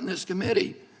Democrat on this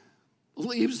committee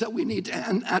believes that we need to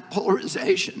end that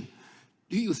polarization.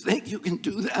 Do you think you can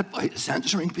do that by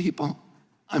censoring people?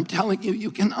 I'm telling you,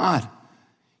 you cannot.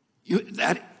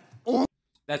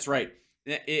 That's right.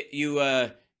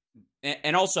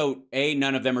 And also,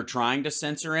 none of them are trying to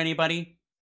censor anybody.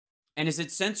 And is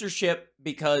it censorship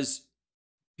because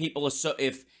people,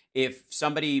 if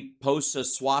somebody posts a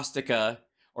swastika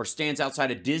or stands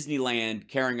outside of Disneyland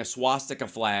carrying a swastika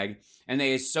flag and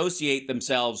they associate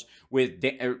themselves with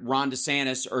Ron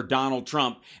DeSantis or Donald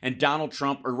Trump, and Donald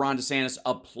Trump or Ron DeSantis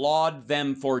applaud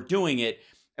them for doing it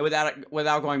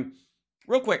without going,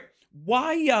 real quick,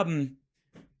 why do you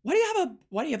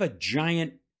have a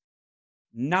giant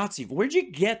Nazi? Where'd you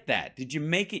get that? Did you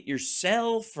make it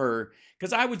yourself? Or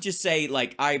because I would just say,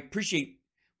 like, I appreciate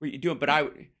what you're doing, but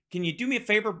can you do me a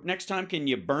favor next time? Can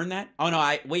you burn that? Oh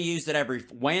no, we use it every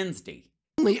Wednesday.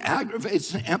 Only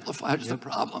aggravates and amplifies the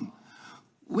problem.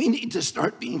 We need to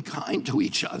start being kind to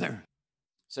each other.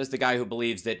 Says the guy who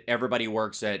believes that everybody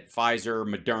works at Pfizer,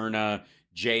 Moderna,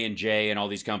 J&J, and all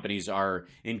these companies are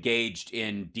engaged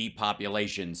in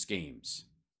depopulation schemes.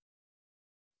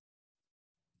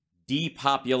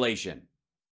 Depopulation.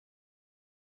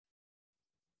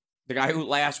 The guy who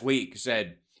last week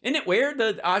said, isn't it weird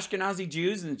that Ashkenazi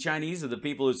Jews and the Chinese are the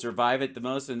people who survive it the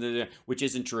most, which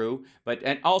isn't true.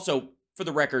 And also, for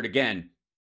the record, again,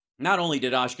 not only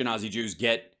did Ashkenazi Jews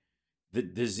get the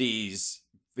disease,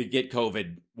 get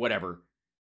COVID, whatever,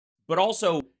 but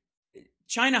also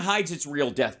China hides its real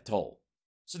death toll.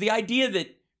 So the idea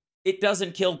that it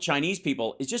doesn't kill Chinese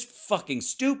people is just fucking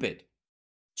stupid.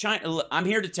 China, I'm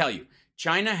here to tell you,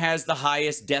 China has the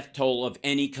highest death toll of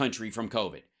any country from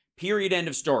COVID. Period. End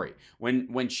of story.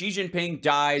 When Xi Jinping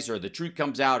dies, or the truth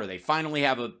comes out, or they finally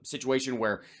have a situation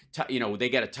where they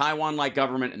get a Taiwan-like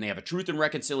government and they have a truth and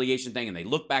reconciliation thing, and they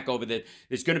look back over that,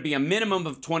 there's going to be a minimum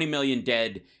of 20 million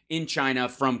dead in China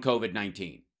from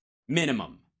COVID-19.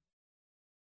 Minimum.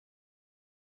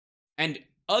 And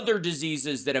other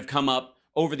diseases that have come up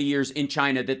over the years in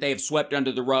China that they have swept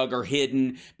under the rug or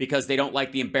hidden because they don't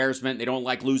like the embarrassment, they don't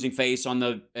like losing face on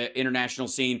the international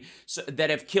scene, so, that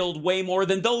have killed way more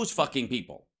than those fucking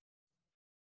people.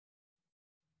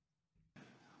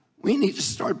 We need to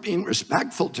start being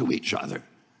respectful to each other.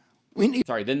 We need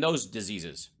then those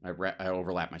diseases. I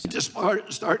overlap myself.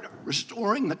 to start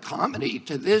restoring the comedy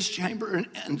to this chamber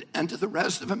and to the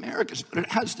rest of America, but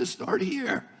it has to start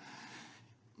here.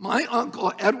 My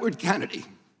uncle, Edward Kennedy,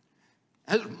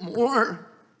 has more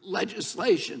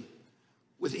legislation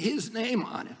with his name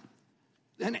on it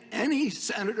than any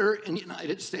senator in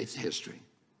United States history.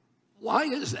 Why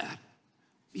is that?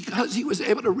 Because he was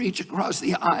able to reach across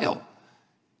the aisle,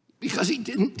 because he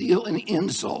didn't deal in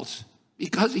insults,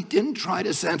 because he didn't try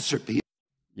to censor people.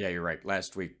 Yeah, you're right.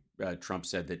 Last week, Trump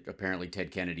said that apparently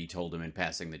Ted Kennedy told him in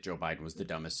passing that Joe Biden was the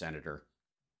dumbest senator.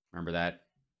 Remember that?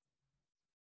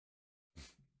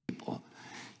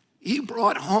 He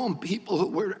brought home people who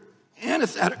were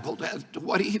antithetical to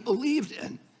what he believed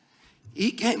in.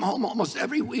 He came home almost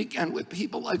every weekend with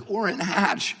people like Orrin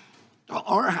Hatch to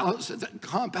our house at the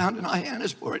compound in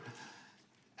Hyannisport.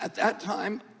 At that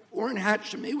time, Orrin Hatch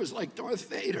to me was like Darth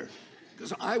Vader,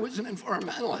 because I was an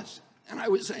environmentalist. And I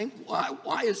was saying,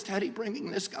 why is Teddy bringing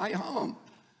this guy home?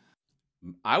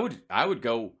 I would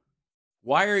go,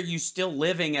 why are you still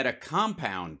living at a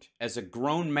compound as a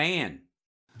grown man?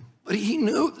 But he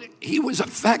knew that he was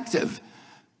effective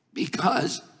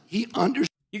because he understood.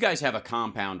 You guys have a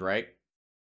compound, right?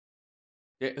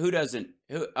 Who doesn't?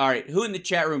 All right, who in the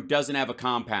chat room doesn't have a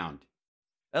compound?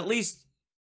 At least,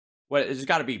 there's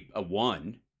got to be a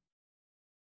one,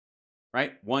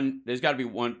 right? One, there's got to be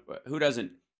one. Who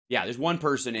doesn't? Yeah, there's one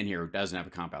person in here who doesn't have a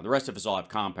compound. The rest of us all have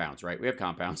compounds, right? We have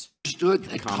compounds. Understood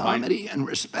that comedy and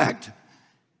respect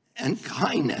and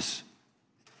kindness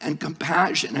and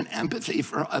compassion and empathy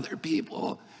for other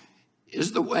people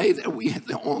is the way that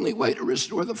the only way to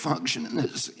restore the function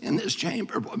in this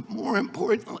chamber. But more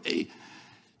importantly,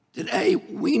 today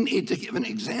we need to give an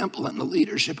example in the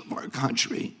leadership of our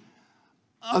country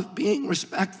of being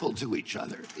respectful to each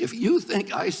other. If you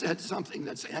think I said something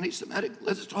that's anti-Semitic,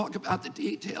 let's talk about the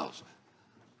details.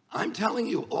 I'm telling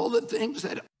you all the things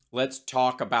that... Let's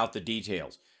talk about the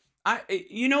details.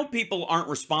 People aren't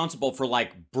responsible for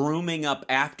like brooming up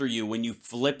after you when you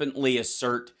flippantly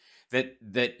assert that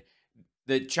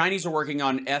the Chinese are working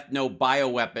on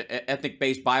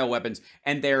ethnic-based bioweapons,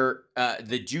 and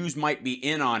the Jews might be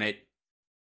in on it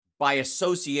by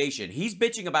association. He's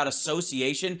bitching about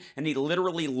association, and he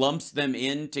literally lumps them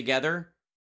in together.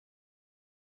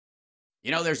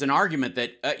 There's an argument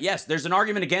that, yes, there's an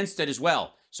argument against it as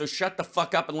well. So shut the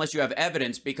fuck up unless you have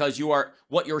evidence, because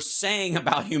what you're saying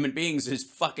about human beings is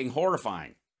fucking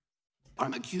horrifying.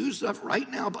 I'm accused of right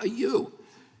now by you.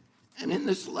 And in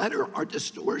this letter are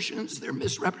distortions, they're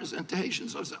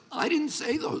misrepresentations. I didn't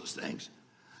say those things.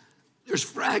 There's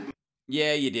fragments.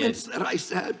 Yeah, you did. That I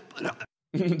said. But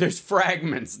there's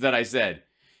fragments that I said.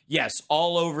 Yes,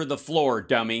 all over the floor,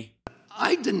 dummy.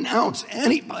 I denounce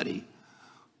anybody.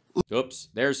 Oops.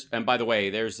 And by the way,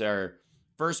 there's our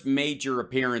first major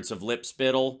appearance of lip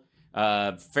spittle.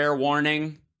 Fair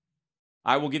warning.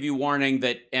 I will give you warning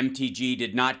that MTG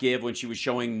did not give when she was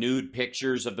showing nude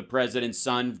pictures of the president's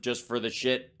son just for the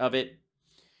shit of it.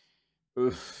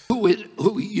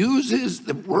 Who uses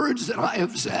the words that I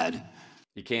have said.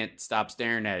 You can't stop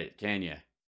staring at it, can you?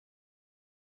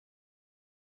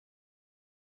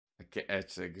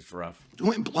 It's rough.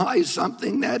 To imply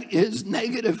something that is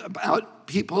negative about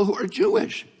people who are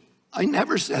Jewish. I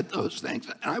never said those things.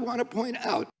 And I want to point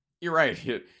out. You're right.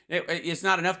 It's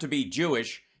not enough to be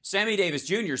Jewish. Sammy Davis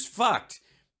Jr.'s fucked.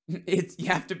 You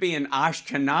have to be an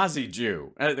Ashkenazi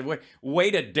Jew. Way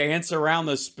to dance around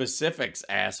the specifics,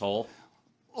 asshole.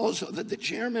 Also, that the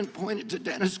chairman pointed to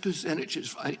Dennis Kucinich, who's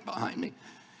fighting behind me.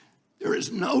 There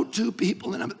is no two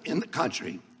people in the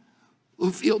country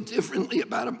who feel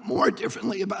more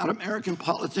differently about American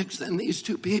politics than these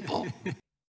two people.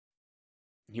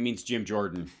 He means Jim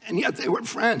Jordan. And yet they were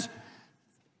friends.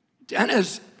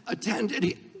 Dennis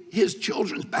attended his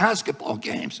children's basketball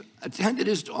games, attended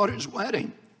his daughter's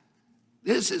wedding.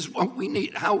 This is what we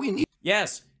need, how we need.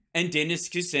 Yes, and Dennis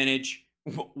Kucinich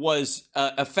was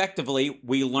effectively,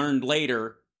 we learned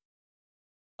later,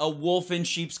 a wolf in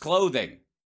sheep's clothing.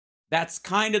 That's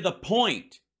kind of the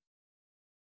point.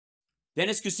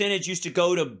 Dennis Kucinich used to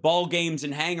go to ball games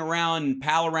and hang around and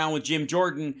pal around with Jim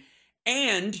Jordan.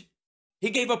 And he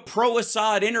gave a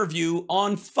pro-Assad interview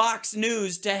on Fox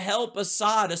News to help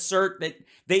Assad assert that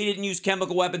they didn't use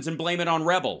chemical weapons and blame it on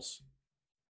rebels.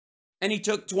 And he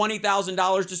took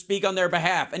 $20,000 to speak on their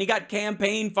behalf. And he got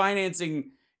campaign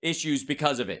financing issues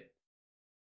because of it.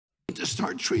 To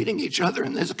start treating each other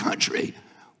in this country,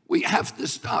 we have to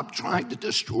stop trying to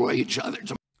destroy each other.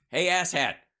 Hey,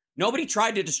 asshat, nobody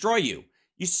tried to destroy you.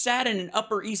 You sat in an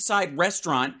Upper East Side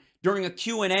restaurant during a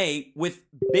Q&A with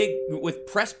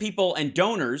press people and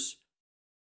donors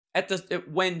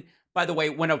when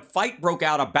a fight broke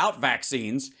out about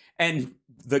vaccines, and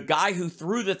the guy who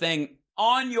threw the thing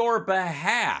on your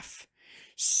behalf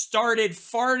started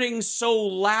farting so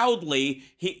loudly,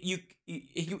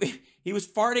 he was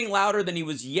farting louder than he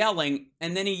was yelling,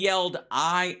 and then he yelled,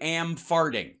 "I am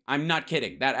farting." I'm not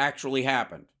kidding. That actually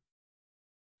happened.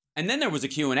 And then there was a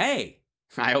Q&A.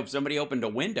 I hope somebody opened a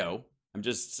window. I'm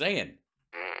just saying.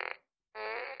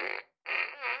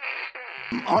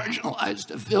 Marginalized,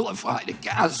 to vilify, to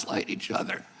gaslight each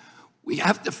other. We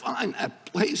have to find that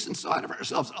place inside of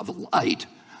ourselves of light,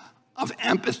 of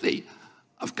empathy,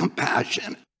 of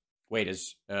compassion. Wait,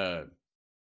 is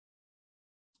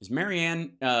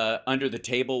Marianne under the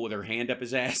table with her hand up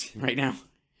his ass right now?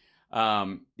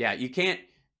 Yeah, you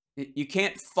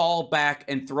can't fall back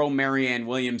and throw Marianne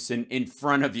Williamson in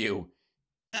front of you.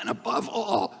 And above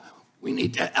all, we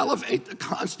need to elevate the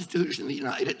Constitution of the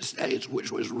United States,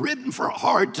 which was written for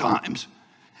hard times.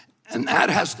 And that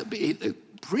has to be the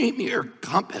premier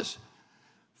compass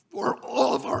for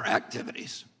all of our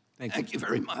activities. Thank you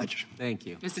very much. Thank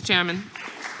you. Mr. Chairman,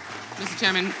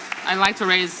 I'd like to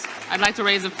raise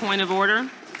a point of order.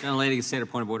 Gentlelady can state a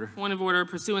point of order. Point of order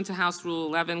pursuant to House Rule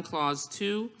 11, Clause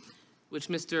 2, which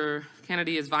Mr.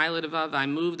 Kennedy is violative of. I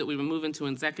move that we move into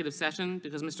executive session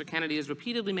because Mr. Kennedy has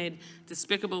repeatedly made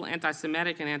despicable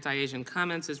anti-Semitic and anti-Asian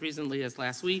comments as recently as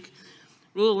last week.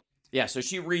 Yeah, so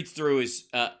she reads through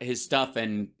his stuff,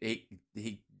 and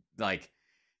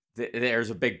there's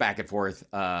a big back and forth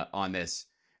on this.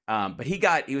 But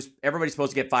everybody's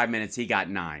supposed to get 5 minutes. He got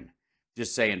 9.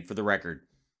 Just saying for the record.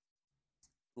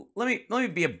 Let me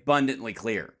be abundantly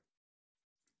clear.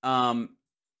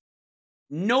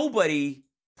 Nobody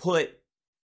put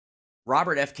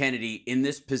Robert F. Kennedy in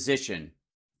this position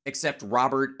except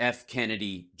Robert F.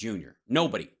 Kennedy Jr.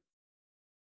 Nobody.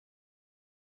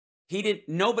 They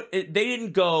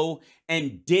didn't go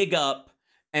and dig up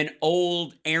an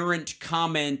old errant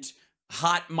comment,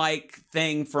 hot mic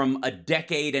thing from a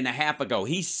decade and a half ago.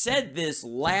 He said this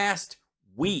last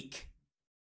week.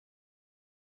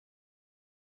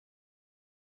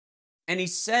 And he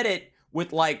said it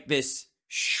with like this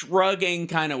shrugging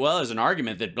kind of, well, there's an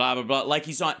argument that blah, blah, blah. Like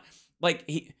he's on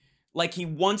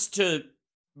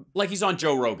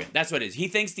Joe Rogan. That's what it is. He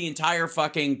thinks the entire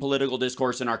fucking political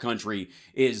discourse in our country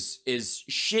is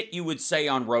shit you would say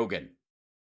on Rogan.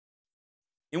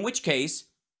 In which case,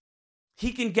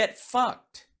 he can get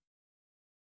fucked.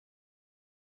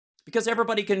 Because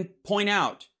everybody can point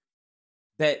out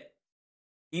that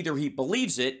either he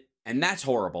believes it, and that's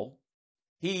horrible.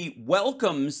 He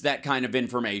welcomes that kind of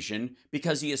information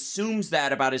because he assumes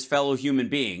that about his fellow human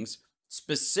beings,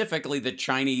 specifically the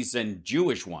Chinese and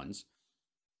Jewish ones,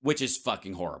 which is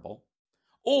fucking horrible.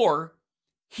 Or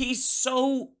he's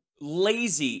so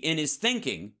lazy in his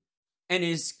thinking and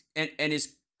his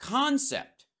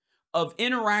concept of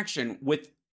interaction with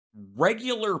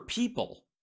regular people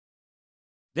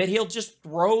that he'll just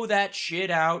throw that shit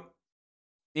out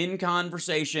in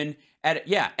conversation at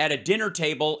a dinner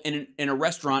table in a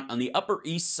restaurant on the Upper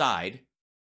East Side,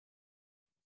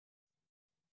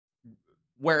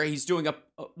 where he's doing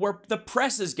where the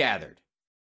press is gathered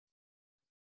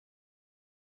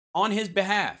on his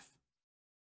behalf.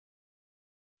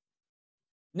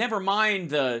 Never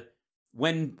mind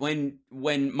when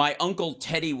my Uncle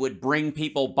Teddy would bring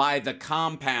people by the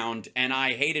compound and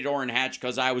I hated Orrin Hatch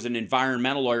because I was an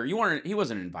environmental lawyer. He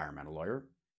wasn't an environmental lawyer.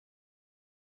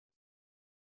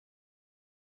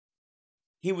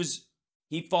 He had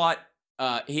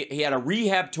a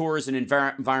rehab tour as an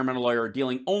environmental lawyer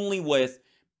dealing only with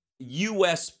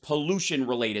U.S.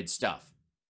 pollution-related stuff.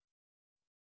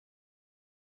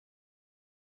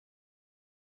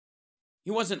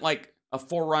 He wasn't like a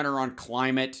forerunner on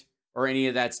climate or any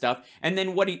of that stuff. And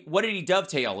then what did he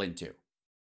dovetail into?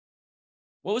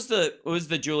 What was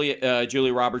the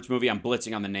Julia Roberts movie? I'm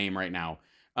blitzing on the name right now.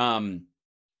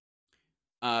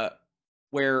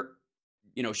 Where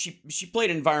she played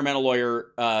an environmental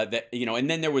lawyer and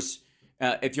then there was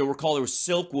if you'll recall, there was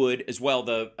Silkwood as well,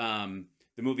 the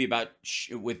movie about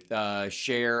with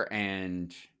Cher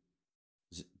and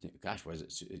gosh, was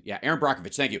it? Yeah, Aaron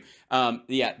Brockovich. Thank you.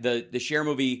 Yeah, the Cher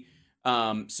movie,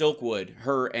 Silkwood,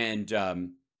 her and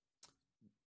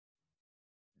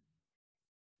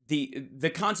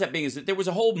the concept being is that there was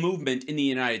a whole movement in the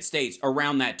United States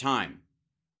around that time.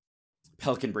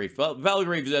 Pelican Brief. Well, Pelican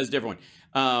Brief is a different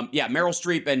one. Yeah, Meryl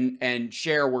Streep and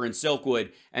Cher were in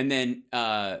Silkwood, and then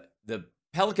the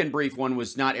Pelican Brief one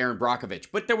was not Aaron Brockovich.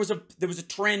 But there was a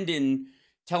trend in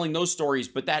telling those stories,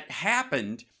 but that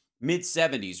happened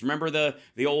mid-70s. Remember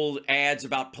the old ads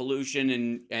about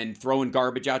pollution and throwing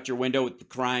garbage out your window with the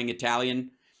crying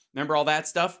Italian? Remember all that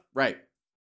stuff? Right.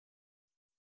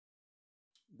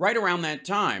 Right around that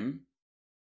time,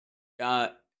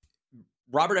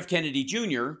 Robert F. Kennedy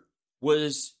Jr.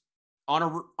 was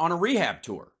on a rehab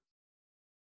tour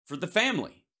for the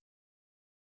family.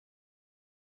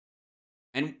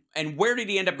 And where did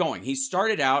he end up going? He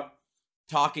started out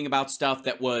talking about stuff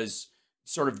that was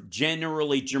sort of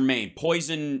generally germane.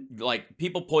 Poison, like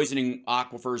people poisoning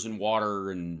aquifers and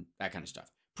water and that kind of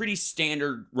stuff. Pretty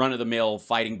standard run-of-the-mill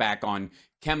fighting back on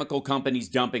chemical companies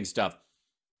dumping stuff.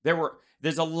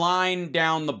 There's a line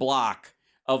down the block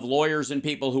of lawyers and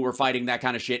people who were fighting that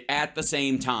kind of shit at the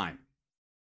same time.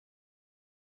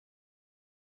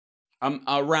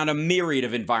 Around a myriad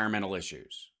of environmental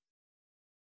issues.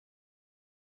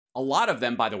 A lot of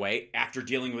them, by the way, after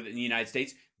dealing with it in the United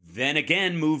States, then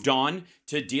again moved on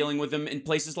to dealing with them in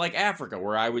places like Africa,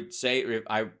 where I would say,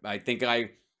 I think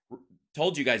I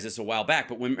told you guys this a while back,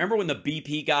 but remember when the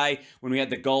BP guy, when we had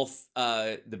the Gulf,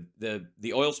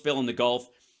 the oil spill in the Gulf,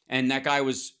 and that guy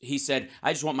he said,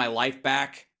 I just want my life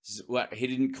back. He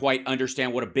didn't quite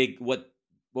understand what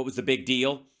was the big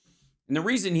deal. And the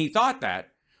reason he thought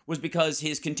that was because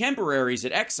his contemporaries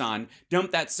at Exxon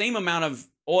dumped that same amount of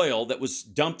oil that was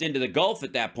dumped into the Gulf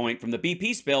at that point from the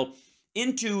BP spill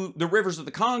into the rivers of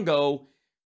the Congo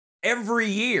every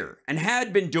year and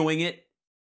had been doing it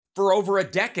for over a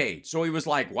decade. So he was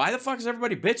like, why the fuck is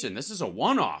everybody bitching? This is a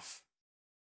one-off.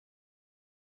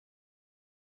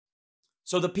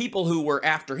 So the people who were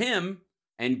after him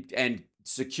and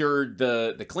secured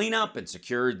the cleanup and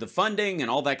secured the funding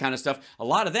and all that kind of stuff, a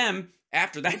lot of them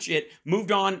after that shit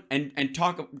moved on and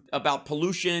talk about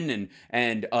pollution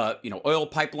and oil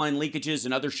pipeline leakages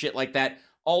and other shit like that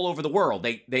all over the world.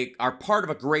 They are part of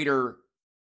a greater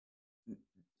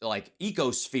like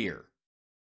ecosphere.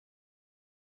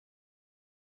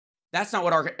 That's not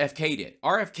what RFK did.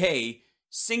 RFK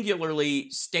singularly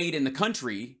stayed in the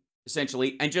country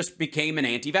essentially and just became an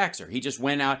anti-vaxxer. He just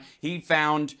went out, he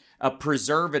found a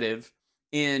preservative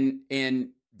in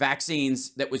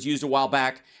vaccines that was used a while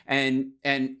back and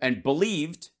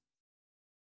believed,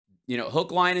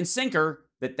 hook, line, and sinker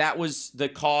that was the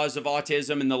cause of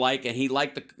autism and the like. And he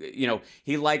liked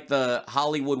the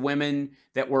Hollywood women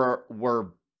that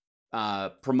were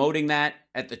promoting that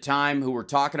at the time, who were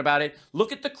talking about it.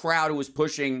 Look at the crowd who was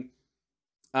pushing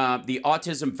the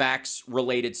autism vax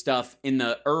related stuff in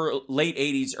the late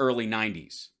 80s, early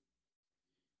 90s.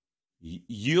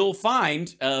 You'll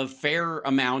find a fair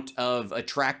amount of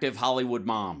attractive Hollywood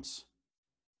moms.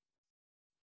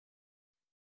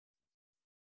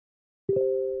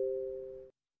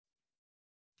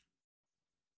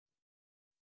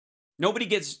 Nobody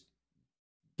gets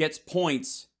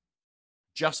points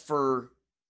just for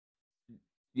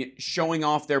showing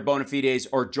off their bona fides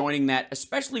or joining that,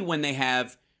 especially when they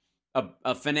have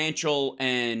a financial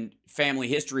and family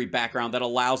history background that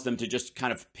allows them to just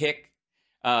kind of pick.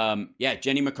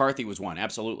 Jenny McCarthy was one,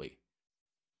 absolutely.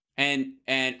 And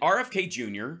RFK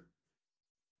Jr.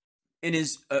 in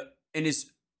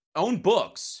his own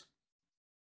books,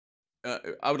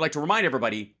 I would like to remind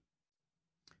everybody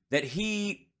that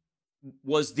he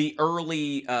was the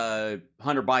early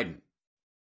Hunter Biden.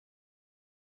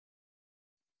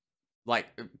 Like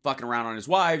fucking around on his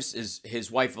wives.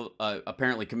 His wife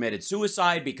apparently committed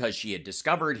suicide because she had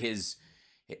discovered his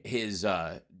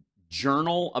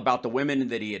journal about the women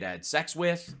that he had had sex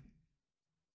with.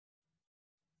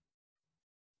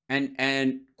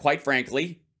 And quite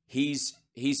frankly, he's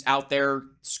out there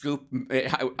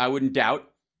I wouldn't doubt,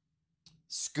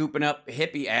 scooping up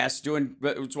hippie ass,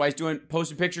 that's why he's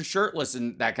posting pictures shirtless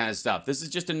and that kind of stuff. This is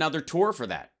just another tour for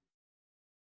that.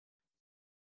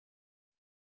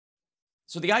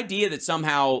 So the idea that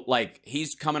somehow, like,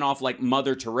 he's coming off like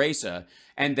Mother Teresa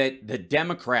and that the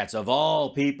Democrats, of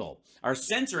all people, are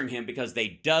censoring him because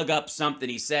they dug up something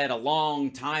he said a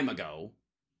long time ago.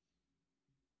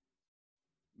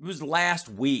 It was last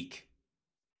week.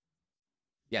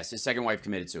 Yes, his second wife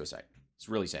committed suicide. It's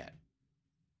really sad.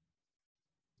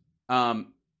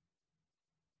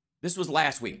 This was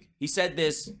last week. He said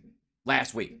this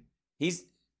last week.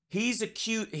 He's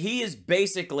acute. He is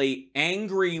basically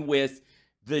angry with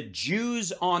the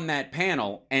Jews on that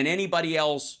panel and anybody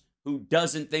else who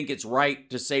doesn't think it's right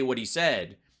to say what he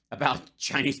said about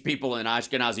Chinese people and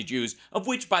Ashkenazi Jews, of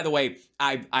which, by the way,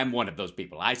 I'm one of those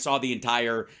people. I saw the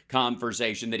entire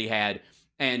conversation that he had,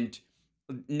 and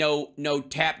no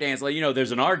tap dance. Like,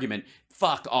 there's an argument.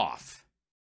 Fuck off.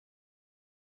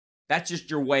 That's just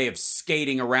your way of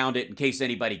skating around it in case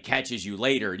anybody catches you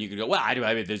later, and you can go, well,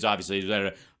 I mean, there's obviously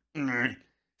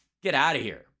get out of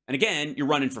here. And again, you're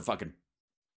running for fucking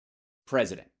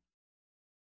president.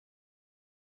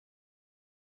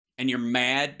 And you're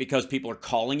mad because people are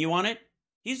calling you on it.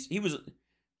 He was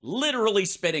literally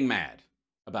spitting mad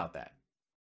about that.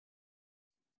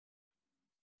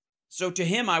 So to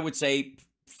him, I would say,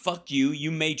 fuck you.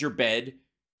 You made your bed,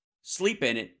 sleep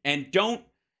in it, and don't.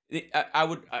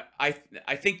 I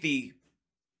think the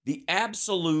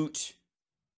absolute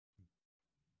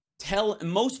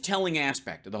most telling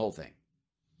aspect of the whole thing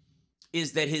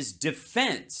is that his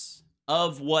defense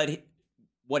of what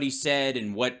he said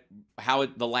and how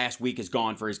the last week has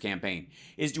gone for his campaign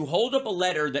is to hold up a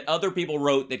letter that other people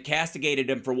wrote that castigated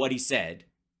him for what he said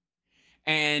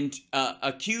and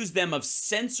accuse them of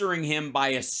censoring him by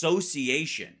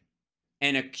association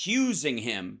and accusing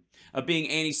him of being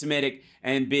anti-Semitic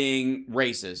and being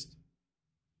racist.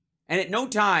 And at no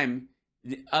time,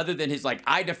 other than his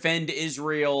I defend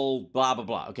Israel, blah, blah,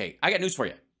 blah. Okay, I got news for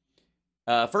you.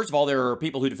 First of all, there are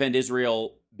people who defend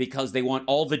Israel because they want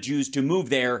all the Jews to move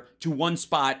there to one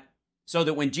spot so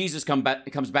that when Jesus comes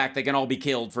back, they can all be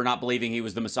killed for not believing he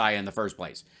was the Messiah in the first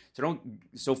place.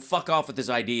 So fuck off with this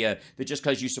idea that just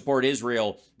because you support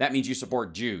Israel, that means you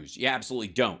support Jews. You absolutely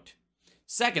don't.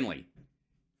 Secondly,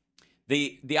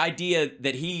 the idea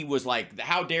that he was like,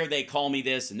 how dare they call me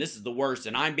this, and this is the worst,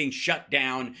 and I'm being shut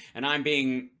down, and I'm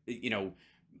being,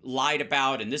 lied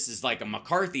about, and this is like a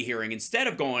McCarthy hearing, instead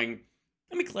of going,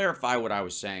 let me clarify what I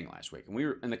was saying last week, and we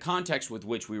were in the context with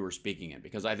which we were speaking in,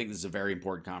 because I think this is a very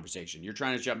important conversation. You're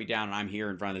trying to shut me down, and I'm here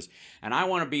in front of this, and I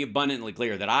want to be abundantly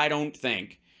clear that I don't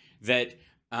think that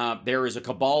there is a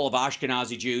cabal of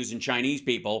Ashkenazi Jews and Chinese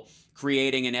people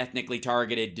creating an ethnically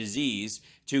targeted disease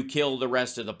to kill the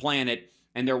rest of the planet,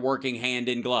 and they're working hand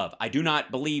in glove. I do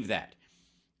not believe that.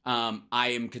 I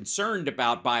am concerned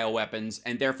about bioweapons,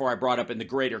 and therefore I brought up in the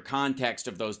greater context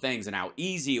of those things and how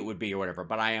easy it would be or whatever,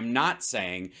 but I am not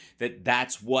saying that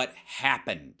that's what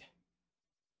happened.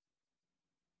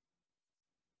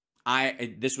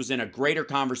 This was in a greater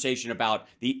conversation about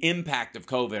the impact of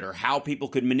COVID or how people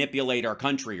could manipulate our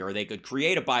country or they could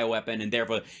create a bioweapon, and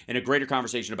therefore in a greater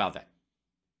conversation about that.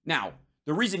 Now,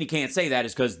 the reason he can't say that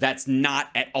is because that's not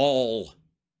at all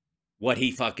what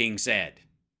he fucking said.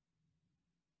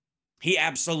 He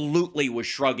absolutely was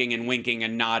shrugging and winking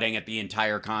and nodding at the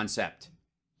entire concept.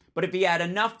 But if he had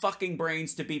enough fucking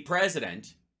brains to be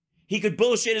president, he could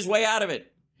bullshit his way out of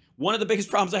it. One of the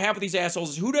biggest problems I have with these assholes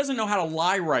is who doesn't know how to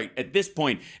lie right at this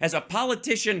point? As a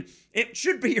politician, it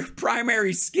should be your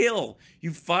primary skill,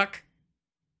 you fuck.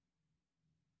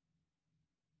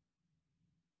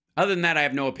 Other than that, I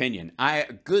have no opinion.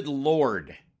 Good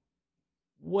Lord.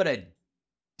 What a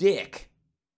dick.